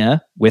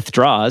 Armenia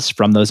withdraws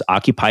from those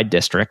occupied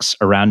districts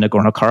around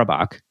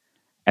Nagorno-Karabakh,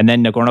 and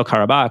then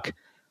Nagorno-Karabakh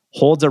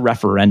holds a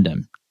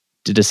referendum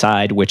to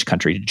decide which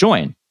country to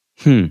join,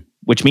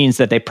 which means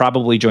that they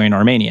probably join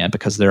Armenia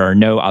because there are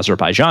no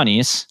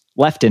Azerbaijanis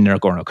left in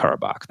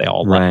Nagorno-Karabakh. They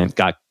all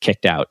got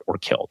kicked out or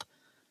killed.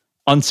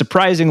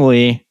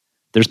 Unsurprisingly,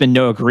 there's been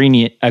no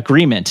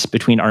agreement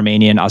between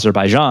Armenia and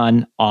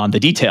Azerbaijan on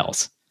the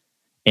details.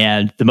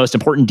 And the most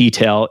important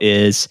detail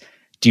is,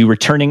 do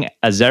returning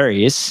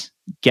Azeris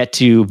get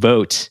to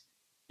vote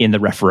in the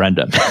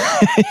referendum?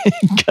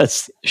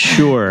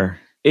 Sure.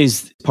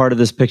 Is part of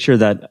this picture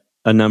that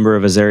a number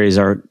of Azeris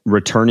are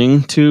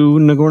returning to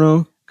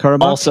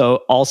Nagorno-Karabakh?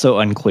 Also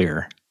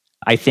unclear.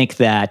 I think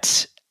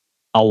that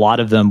a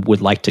lot of them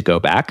would like to go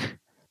back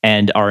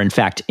and are in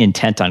fact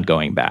intent on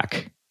going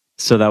back.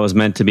 So that was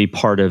meant to be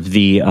part of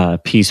the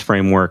peace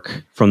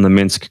framework from the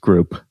Minsk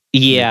group.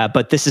 Yeah,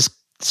 but this is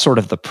sort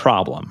of the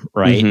problem,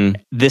 right?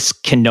 This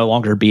can no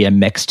longer be a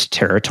mixed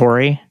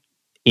territory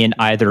in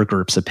either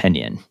group's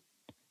opinion.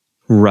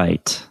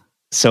 Right.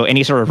 So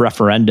any sort of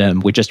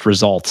referendum would just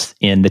result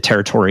in the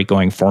territory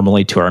going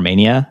formally to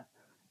Armenia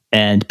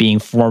and being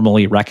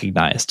formally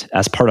recognized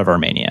as part of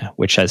Armenia,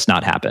 which has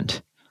not happened.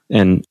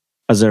 And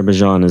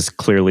Azerbaijan is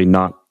clearly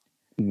not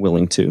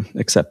willing to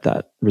accept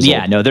that result.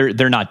 Yeah, no,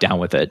 they're not down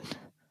with it.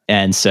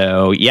 And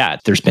so, yeah,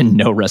 there's been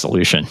no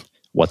resolution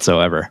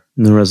whatsoever.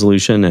 No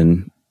resolution,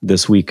 and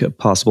this week, a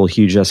possible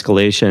huge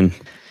escalation.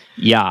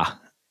 Yeah.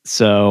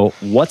 So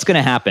what's going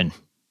to happen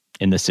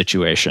in this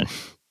situation?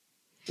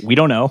 We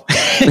don't know.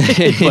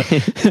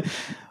 But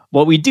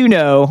what we do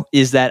know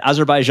is that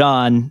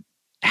Azerbaijan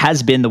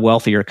has been the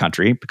wealthier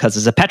country because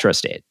it's a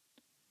petrostate.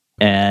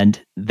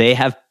 And they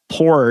have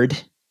poured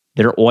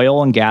their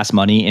oil and gas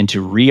money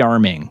into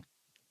rearming.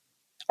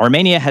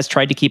 Armenia has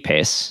tried to keep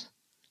pace.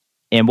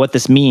 And what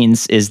this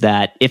means is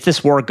that if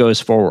this war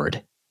goes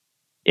forward,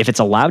 if it's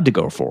allowed to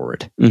go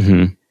forward,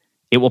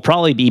 it will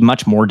probably be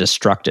much more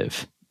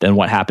destructive than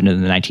what happened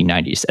in the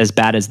 1990s. As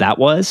bad as that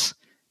was,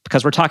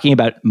 because we're talking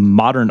about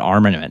modern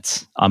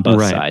armaments on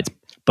both sides.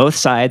 Both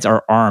sides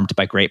are armed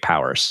by great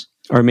powers.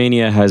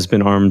 Armenia has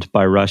been armed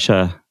by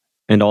Russia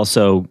and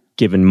also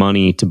given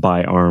money to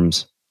buy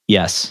arms.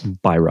 Yes.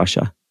 By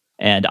Russia.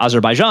 And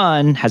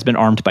Azerbaijan has been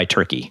armed by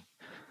Turkey.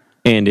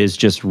 And is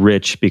just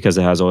rich because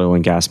it has oil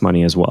and gas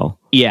money as well.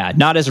 Yeah,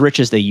 not as rich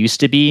as they used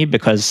to be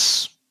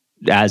because,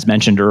 as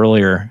mentioned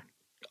earlier,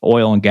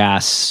 oil and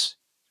gas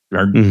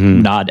are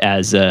not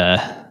as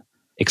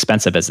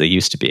expensive as they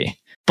used to be.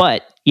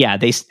 But yeah,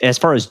 they, as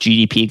far as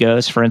GDP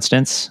goes, for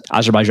instance,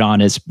 Azerbaijan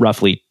is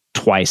roughly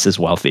twice as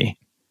wealthy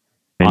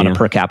on a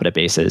per capita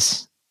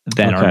basis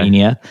than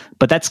Armenia.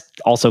 But that's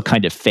also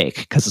kind of fake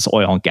because it's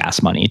oil and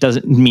gas money. It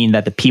doesn't mean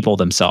that the people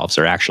themselves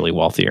are actually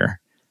wealthier.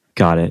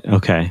 Got it.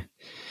 Okay.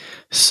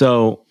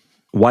 So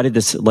why did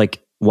this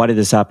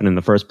happen in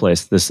the first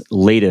place? This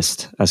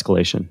latest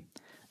escalation?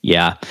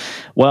 Yeah.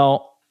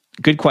 Well,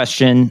 good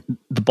question.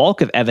 The bulk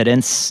of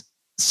evidence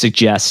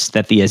suggests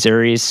that the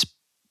Azeris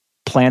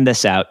planned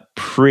this out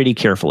pretty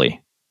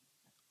carefully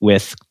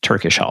with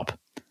Turkish help.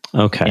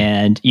 Okay.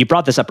 And you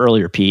brought this up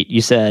earlier, Pete.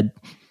 You said,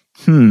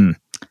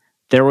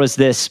 there was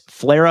this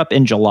flare-up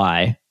in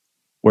July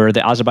where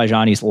the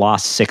Azerbaijanis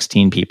lost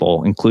 16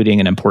 people, including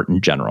an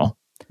important general.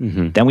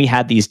 Then we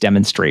had these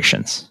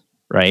demonstrations,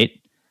 right?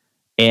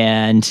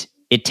 And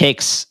it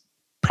takes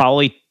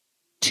probably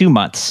 2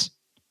 months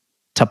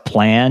to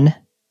plan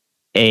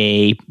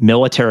a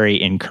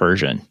military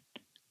incursion,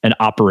 an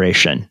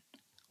operation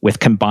with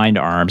combined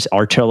arms,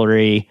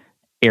 artillery,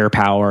 air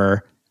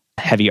power,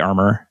 heavy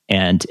armor,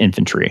 and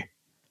infantry.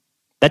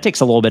 That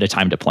takes a little bit of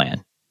time to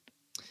plan.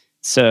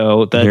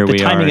 So the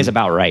timing is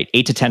about right,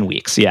 8 to 10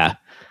 weeks, yeah.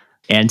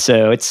 And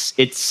so it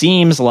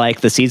seems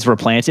like the seeds were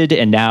planted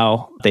and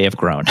now they have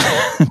grown,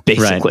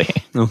 basically.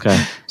 Right.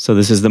 Okay. So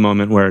this is the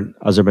moment where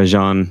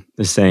Azerbaijan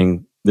is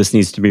saying this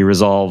needs to be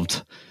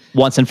resolved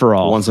once and for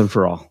all. Once and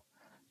for all.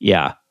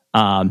 Yeah.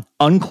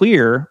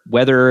 Unclear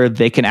whether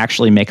they can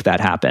actually make that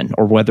happen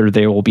or whether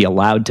they will be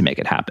allowed to make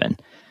it happen.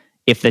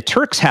 If the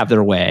Turks have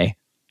their way,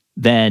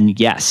 then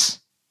yes,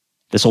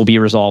 this will be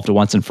resolved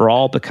once and for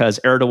all because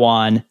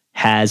Erdogan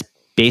has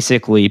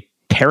basically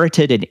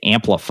parroted and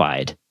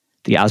amplified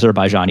the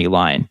Azerbaijani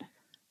line,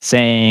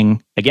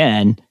 saying,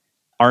 again,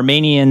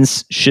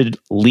 Armenians should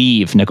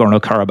leave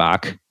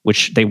Nagorno-Karabakh,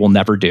 which they will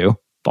never do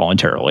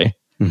voluntarily.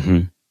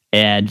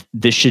 And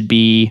this should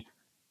be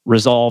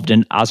resolved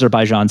in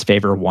Azerbaijan's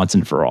favor once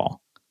and for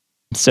all.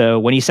 So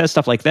when he says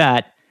stuff like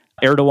that,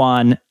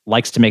 Erdogan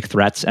likes to make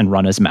threats and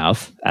run his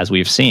mouth, as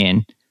we've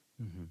seen.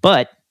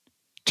 But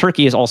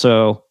Turkey is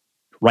also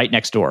right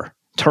next door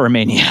to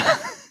Armenia.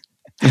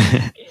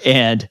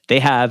 And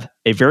they have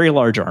a very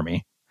large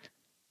army.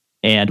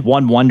 And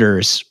one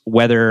wonders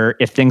whether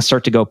if things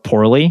start to go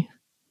poorly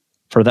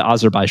for the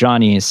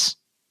Azerbaijanis,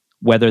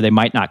 whether they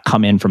might not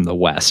come in from the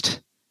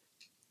west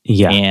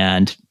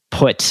and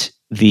put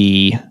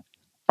the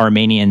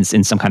Armenians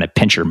in some kind of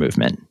pincher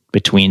movement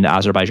between the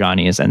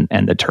Azerbaijanis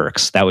and the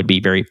Turks. That would be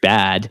very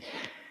bad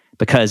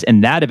because in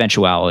that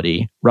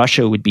eventuality,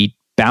 Russia would be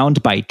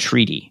bound by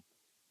treaty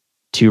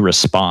to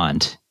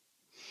respond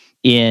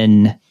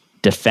in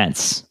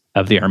defense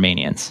of the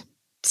Armenians.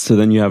 So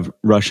then you have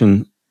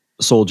Russian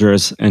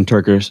soldiers and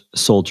Turkish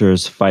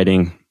soldiers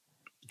fighting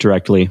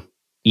directly.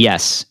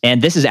 Yes.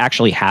 And this has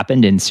actually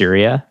happened in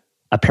Syria,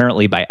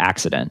 apparently by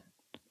accident.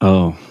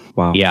 Oh,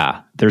 wow.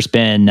 Yeah. There's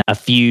been a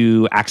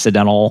few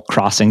accidental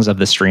crossings of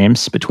the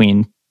streams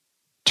between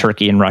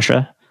Turkey and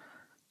Russia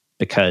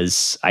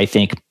because I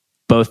think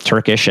both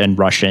Turkish and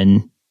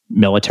Russian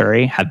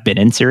military have been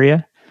in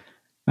Syria.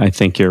 I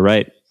think you're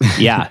right.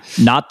 Yeah.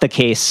 Not the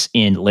case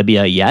in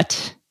Libya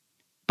yet,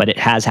 but it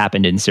has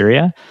happened in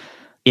Syria.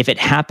 If it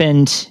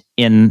happened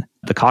in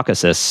the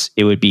Caucasus,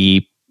 it would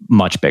be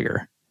much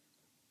bigger.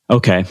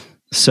 Okay.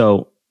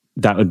 So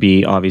that would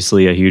be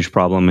obviously a huge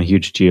problem, a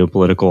huge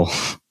geopolitical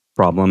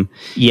problem.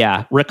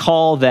 Yeah.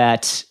 Recall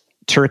that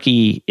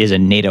Turkey is a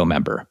NATO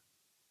member.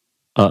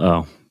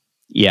 Uh-oh.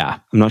 Yeah.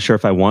 I'm not sure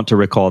if I want to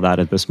recall that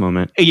at this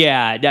moment.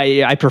 Yeah.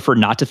 I prefer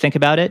not to think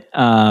about it.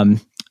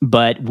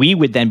 But we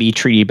would then be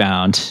treaty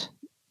bound.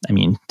 I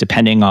mean,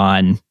 depending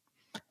on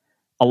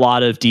a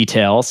lot of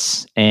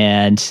details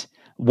and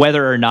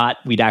whether or not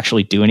we'd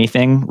actually do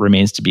anything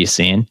remains to be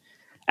seen.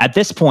 At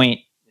this point,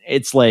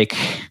 it's like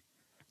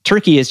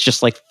Turkey is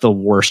just like the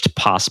worst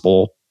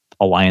possible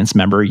alliance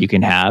member you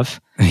can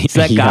have. It's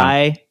that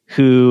guy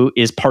who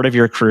is part of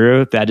your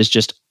crew that is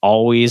just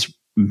always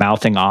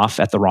mouthing off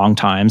at the wrong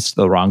times to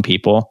the wrong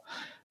people.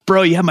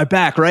 Bro, you have my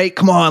back, right?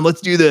 Come on,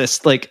 let's do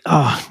this. Like,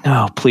 oh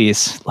no,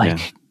 please. Like,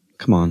 yeah.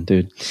 Come on,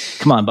 dude.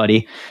 Come on,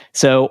 buddy.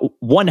 So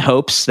one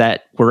hopes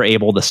that we're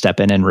able to step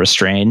in and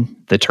restrain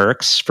the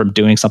Turks from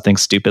doing something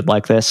stupid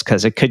like this,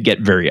 because it could get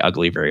very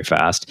ugly very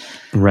fast.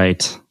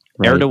 Right.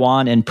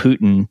 Erdogan and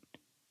Putin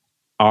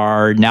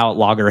are now at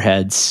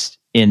loggerheads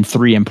in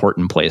 3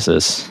 important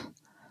places: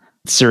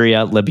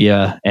 Syria,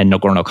 Libya, and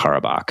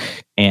Nagorno-Karabakh.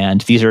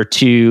 And these are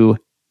 2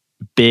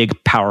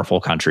 big, powerful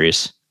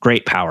countries,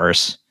 great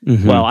powers.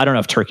 Mm-hmm. Well, I don't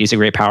know if Turkey's a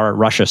great power.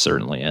 Russia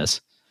certainly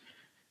is.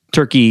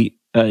 Turkey,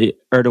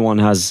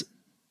 Erdogan has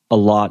a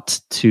lot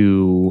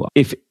to...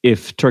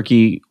 If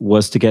Turkey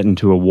was to get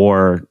into a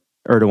war,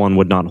 Erdogan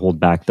would not hold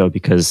back, though,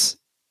 because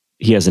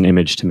he has an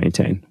image to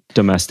maintain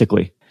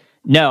domestically.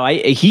 No,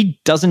 he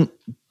doesn't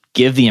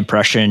give the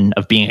impression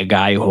of being a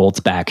guy who holds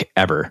back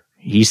ever.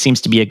 He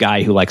seems to be a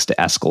guy who likes to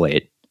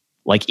escalate,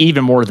 like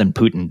even more than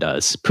Putin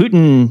does.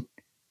 Putin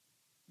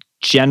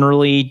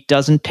generally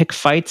doesn't pick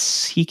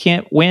fights he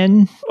can't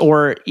win,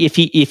 or if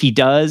he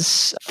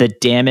does, the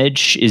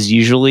damage is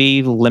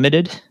usually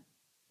limited,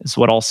 is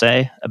what I'll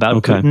say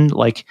about Putin.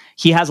 Like,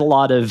 he has a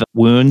lot of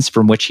wounds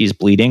from which he's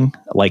bleeding,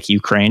 like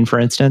Ukraine, for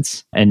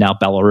instance, and now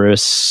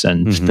Belarus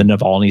and the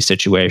Navalny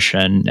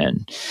situation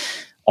and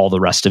all the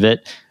rest of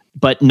it.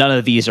 But none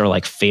of these are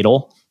like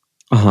fatal.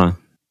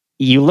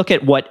 You look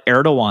at what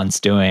Erdogan's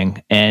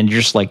doing and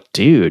you're just like,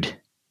 dude,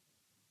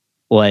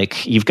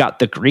 like, you've got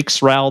the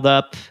Greeks riled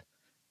up.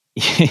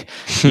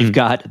 You've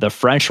got the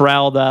French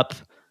riled up.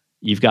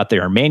 You've got the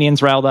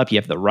Armenians riled up. You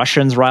have the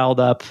Russians riled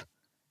up.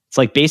 It's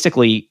like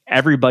basically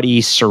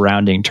everybody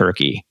surrounding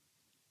Turkey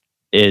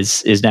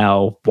is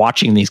now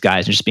watching these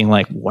guys and just being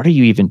like, what are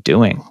you even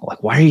doing?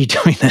 Like, why are you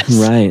doing this?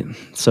 Right.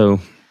 So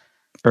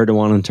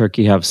Erdogan and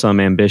Turkey have some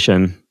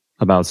ambition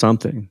about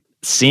something.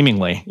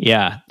 Seemingly,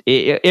 yeah.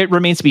 It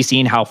remains to be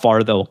seen how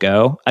far they'll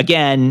go.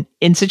 Again,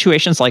 in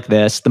situations like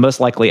this, the most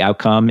likely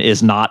outcome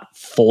is not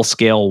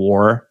full-scale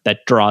war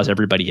that draws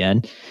everybody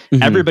in.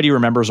 Everybody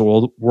remembers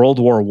World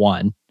War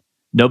I.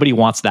 Nobody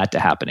wants that to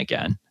happen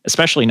again,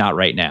 especially not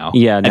right now.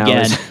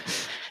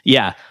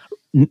 Yeah.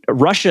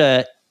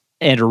 Russia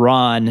and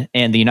Iran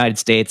and the United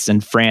States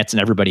and France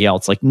and everybody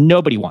else, like,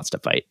 nobody wants to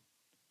fight.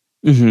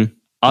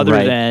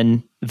 Other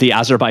than the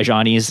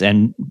Azerbaijanis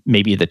and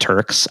maybe the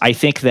Turks. I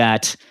think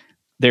that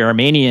the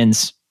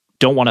Armenians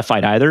don't want to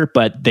fight either,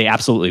 but they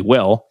absolutely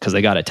will because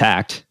they got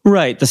attacked.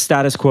 Right. The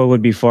status quo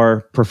would be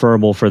far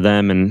preferable for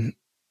them and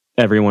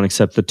everyone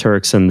except the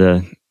Turks and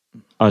the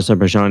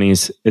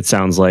Azerbaijanis, it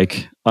sounds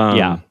like.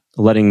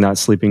 Letting that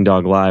sleeping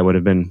dog lie would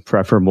have been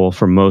preferable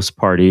for most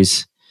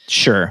parties.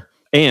 Sure.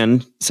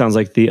 And sounds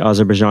like the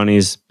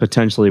Azerbaijanis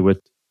potentially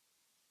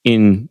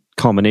in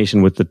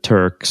combination with the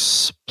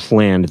Turks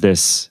planned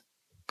this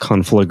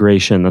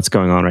conflagration that's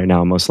going on right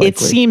now, most likely. It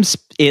seems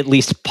at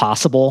least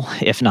possible,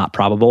 if not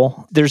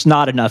probable. There's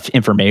not enough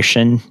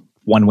information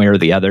one way or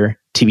the other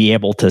to be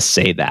able to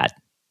say that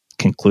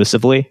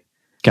conclusively.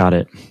 Got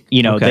it.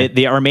 You know,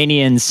 the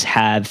Armenians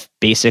have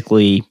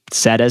basically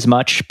said as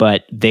much,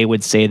 but they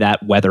would say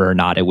that whether or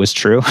not it was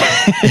true.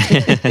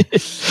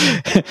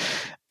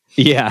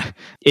 Yeah,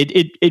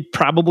 it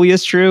probably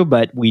is true,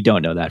 but we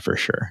don't know that for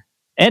sure.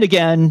 And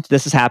again,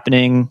 this is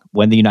happening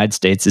when the United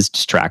States is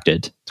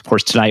distracted. Of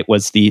course, tonight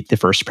was the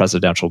first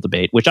presidential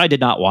debate, which I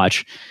did not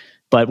watch,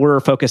 but we're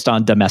focused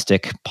on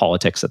domestic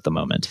politics at the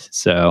moment.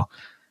 So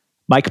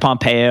Mike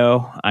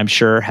Pompeo, I'm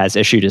sure, has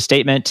issued a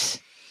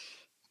statement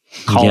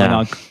calling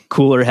on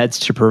cooler heads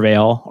to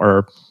prevail,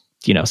 or,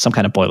 you know, some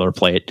kind of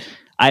boilerplate.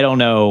 I don't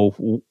know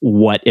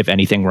what, if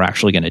anything, we're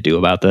actually going to do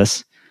about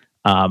this.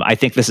 I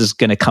think this is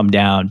going to come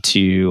down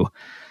to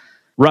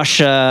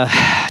Russia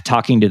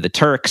talking to the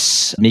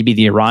Turks, maybe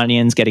the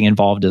Iranians getting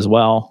involved as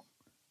well.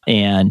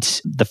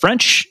 And the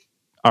French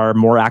are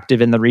more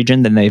active in the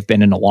region than they've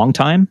been in a long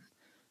time.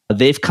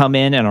 They've come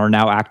in and are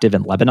now active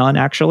in Lebanon,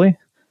 actually.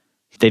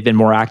 They've been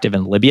more active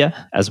in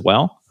Libya as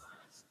well.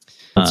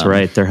 That's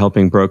right. They're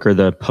helping broker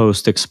the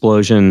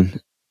post-explosion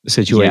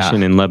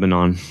situation in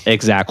Lebanon.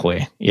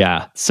 Exactly.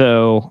 Yeah.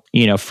 So,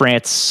 you know,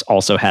 France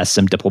also has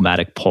some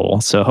diplomatic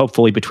pull. So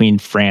hopefully between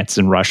France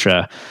and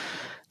Russia,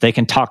 they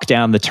can talk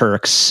down the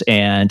Turks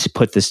and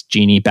put this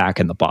genie back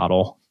in the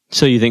bottle.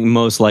 So you think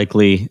most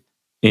likely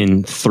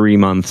in 3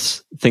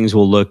 months, things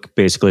will look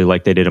basically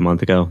like they did a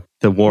month ago?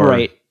 The war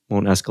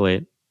won't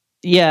escalate?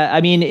 Yeah.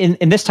 I mean,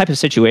 in this type of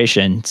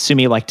situation,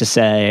 Sumi like to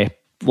say,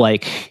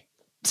 like,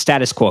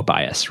 status quo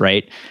bias,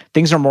 right?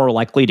 Things are more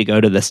likely to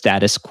go to the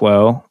status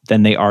quo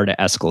than they are to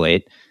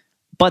escalate.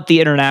 But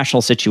the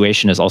international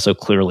situation is also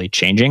clearly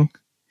changing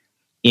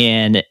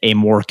in a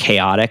more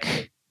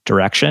chaotic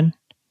direction,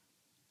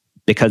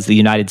 because the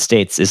United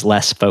States is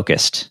less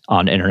focused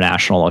on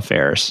international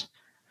affairs.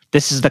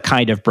 This is the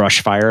kind of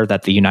brush fire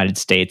that the United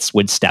States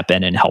would step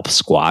in and help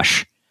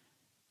squash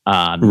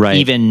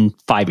even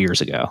 5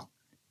 years ago.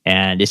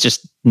 And it's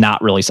just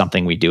not really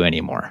something we do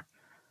anymore.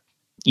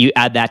 You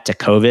add that to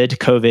COVID.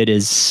 COVID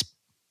is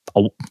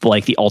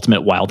like the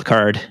ultimate wild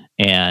card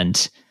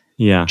and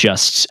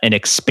just an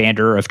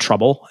expander of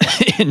trouble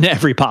in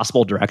every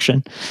possible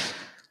direction.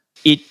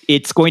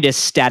 It's going to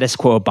status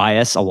quo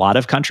bias a lot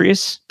of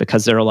countries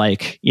because they're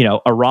like,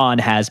 Iran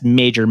has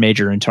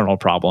major internal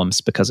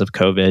problems because of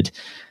COVID.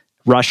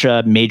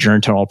 Russia, major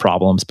internal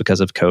problems because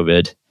of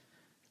COVID.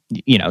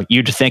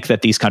 You'd think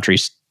that these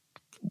countries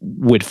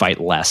would fight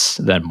less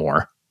than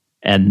more.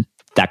 And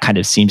that kind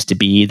of seems to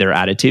be their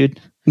attitude.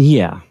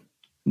 Yeah.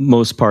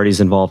 Most parties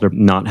involved are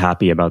not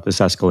happy about this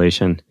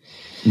escalation.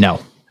 No.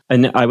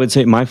 And I would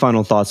say my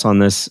final thoughts on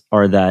this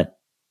are that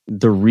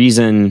the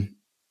reason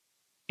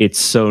it's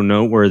so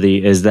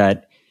noteworthy is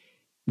that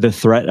the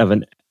threat of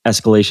an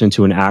escalation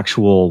to an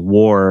actual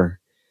war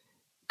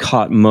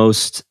caught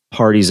most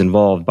parties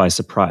involved by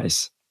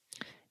surprise.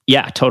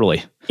 Yeah,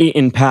 totally.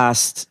 In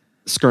past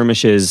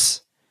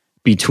skirmishes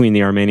between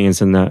the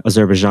Armenians and the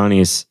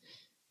Azerbaijanis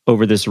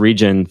over this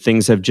region,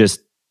 things have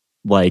just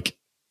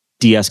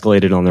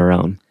de-escalated on their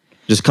own.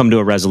 Just come to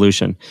a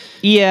resolution.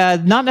 Yeah,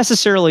 not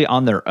necessarily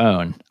on their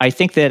own. I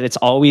think that it's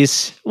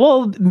always,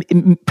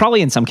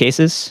 probably in some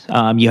cases,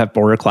 you have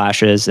border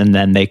clashes and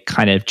then they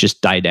kind of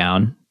just die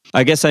down.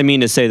 I guess I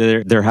mean to say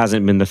that there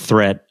hasn't been the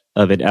threat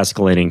of it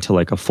escalating to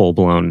a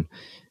full-blown,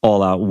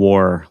 all-out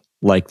war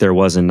like there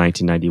was in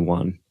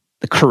 1991.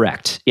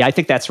 Correct. Yeah, I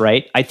think that's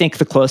right. I think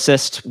the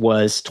closest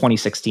was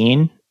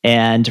 2016.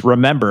 And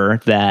remember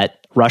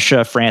that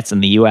Russia, France,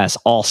 and the US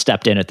all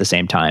stepped in at the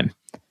same time.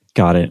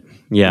 Got it.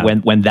 Yeah.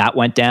 When that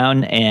went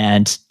down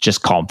and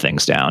just calmed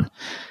things down.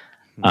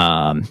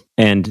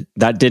 And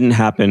that didn't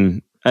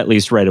happen, at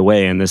least right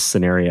away in this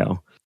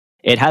scenario.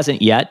 It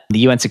hasn't yet. The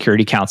UN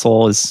Security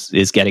Council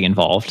is getting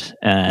involved.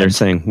 And they're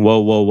saying,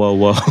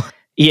 whoa.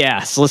 Yeah,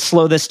 so let's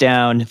slow this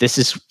down. This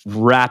is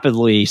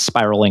rapidly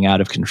spiraling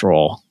out of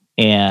control.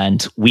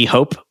 And we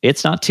hope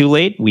it's not too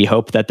late. We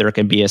hope that there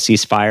can be a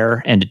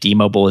ceasefire and a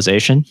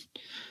demobilization.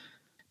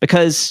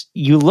 Because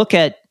you look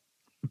at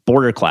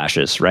border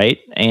clashes, right?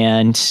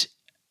 And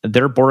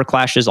there are border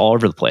clashes all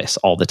over the place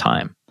all the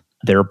time.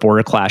 There are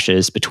border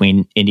clashes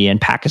between India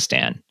and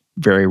Pakistan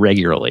very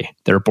regularly.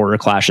 There are border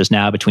clashes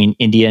now between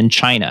India and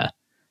China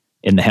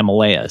in the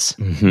Himalayas,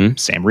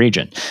 same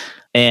region.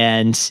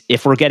 And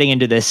if we're getting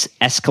into this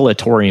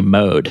escalatory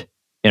mode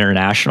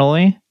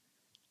internationally,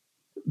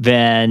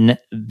 then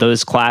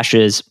those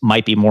clashes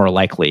might be more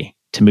likely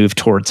to move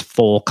towards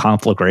full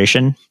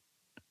conflagration,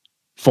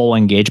 full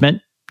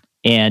engagement.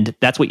 And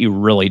that's what you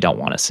really don't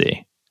want to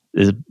see,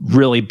 is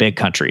really big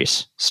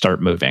countries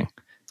start moving,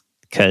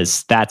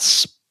 because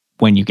that's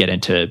when you get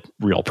into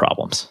real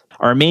problems.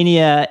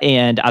 Armenia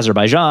and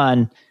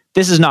Azerbaijan,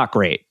 this is not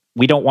great.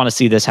 We don't want to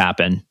see this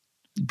happen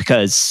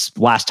because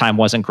last time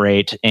wasn't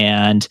great.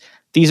 And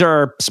these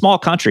are small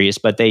countries,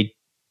 but they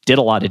did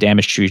a lot of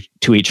damage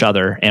to each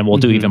other and will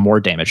do even more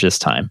damage this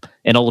time.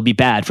 And it'll be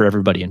bad for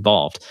everybody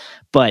involved.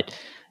 But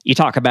you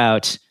talk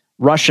about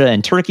Russia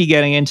and Turkey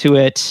getting into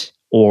it,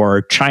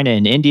 or China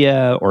and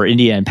India, or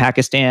India and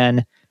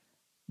Pakistan.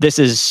 This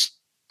is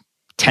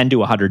 10 to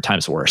 100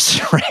 times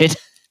worse, right?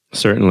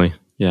 Certainly,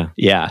 yeah.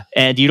 Yeah,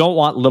 and you don't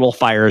want little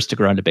fires to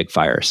grow into big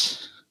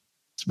fires.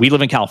 We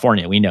live in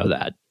California, we know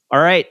that.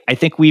 All right, I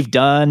think we've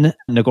done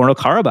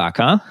Nagorno-Karabakh,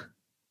 huh?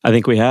 I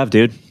think we have,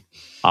 dude.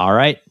 All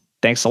right,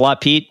 thanks a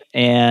lot, Pete,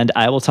 and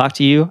I will talk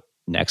to you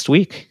next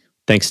week.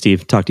 Thanks,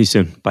 Steve. Talk to you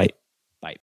soon. Bye.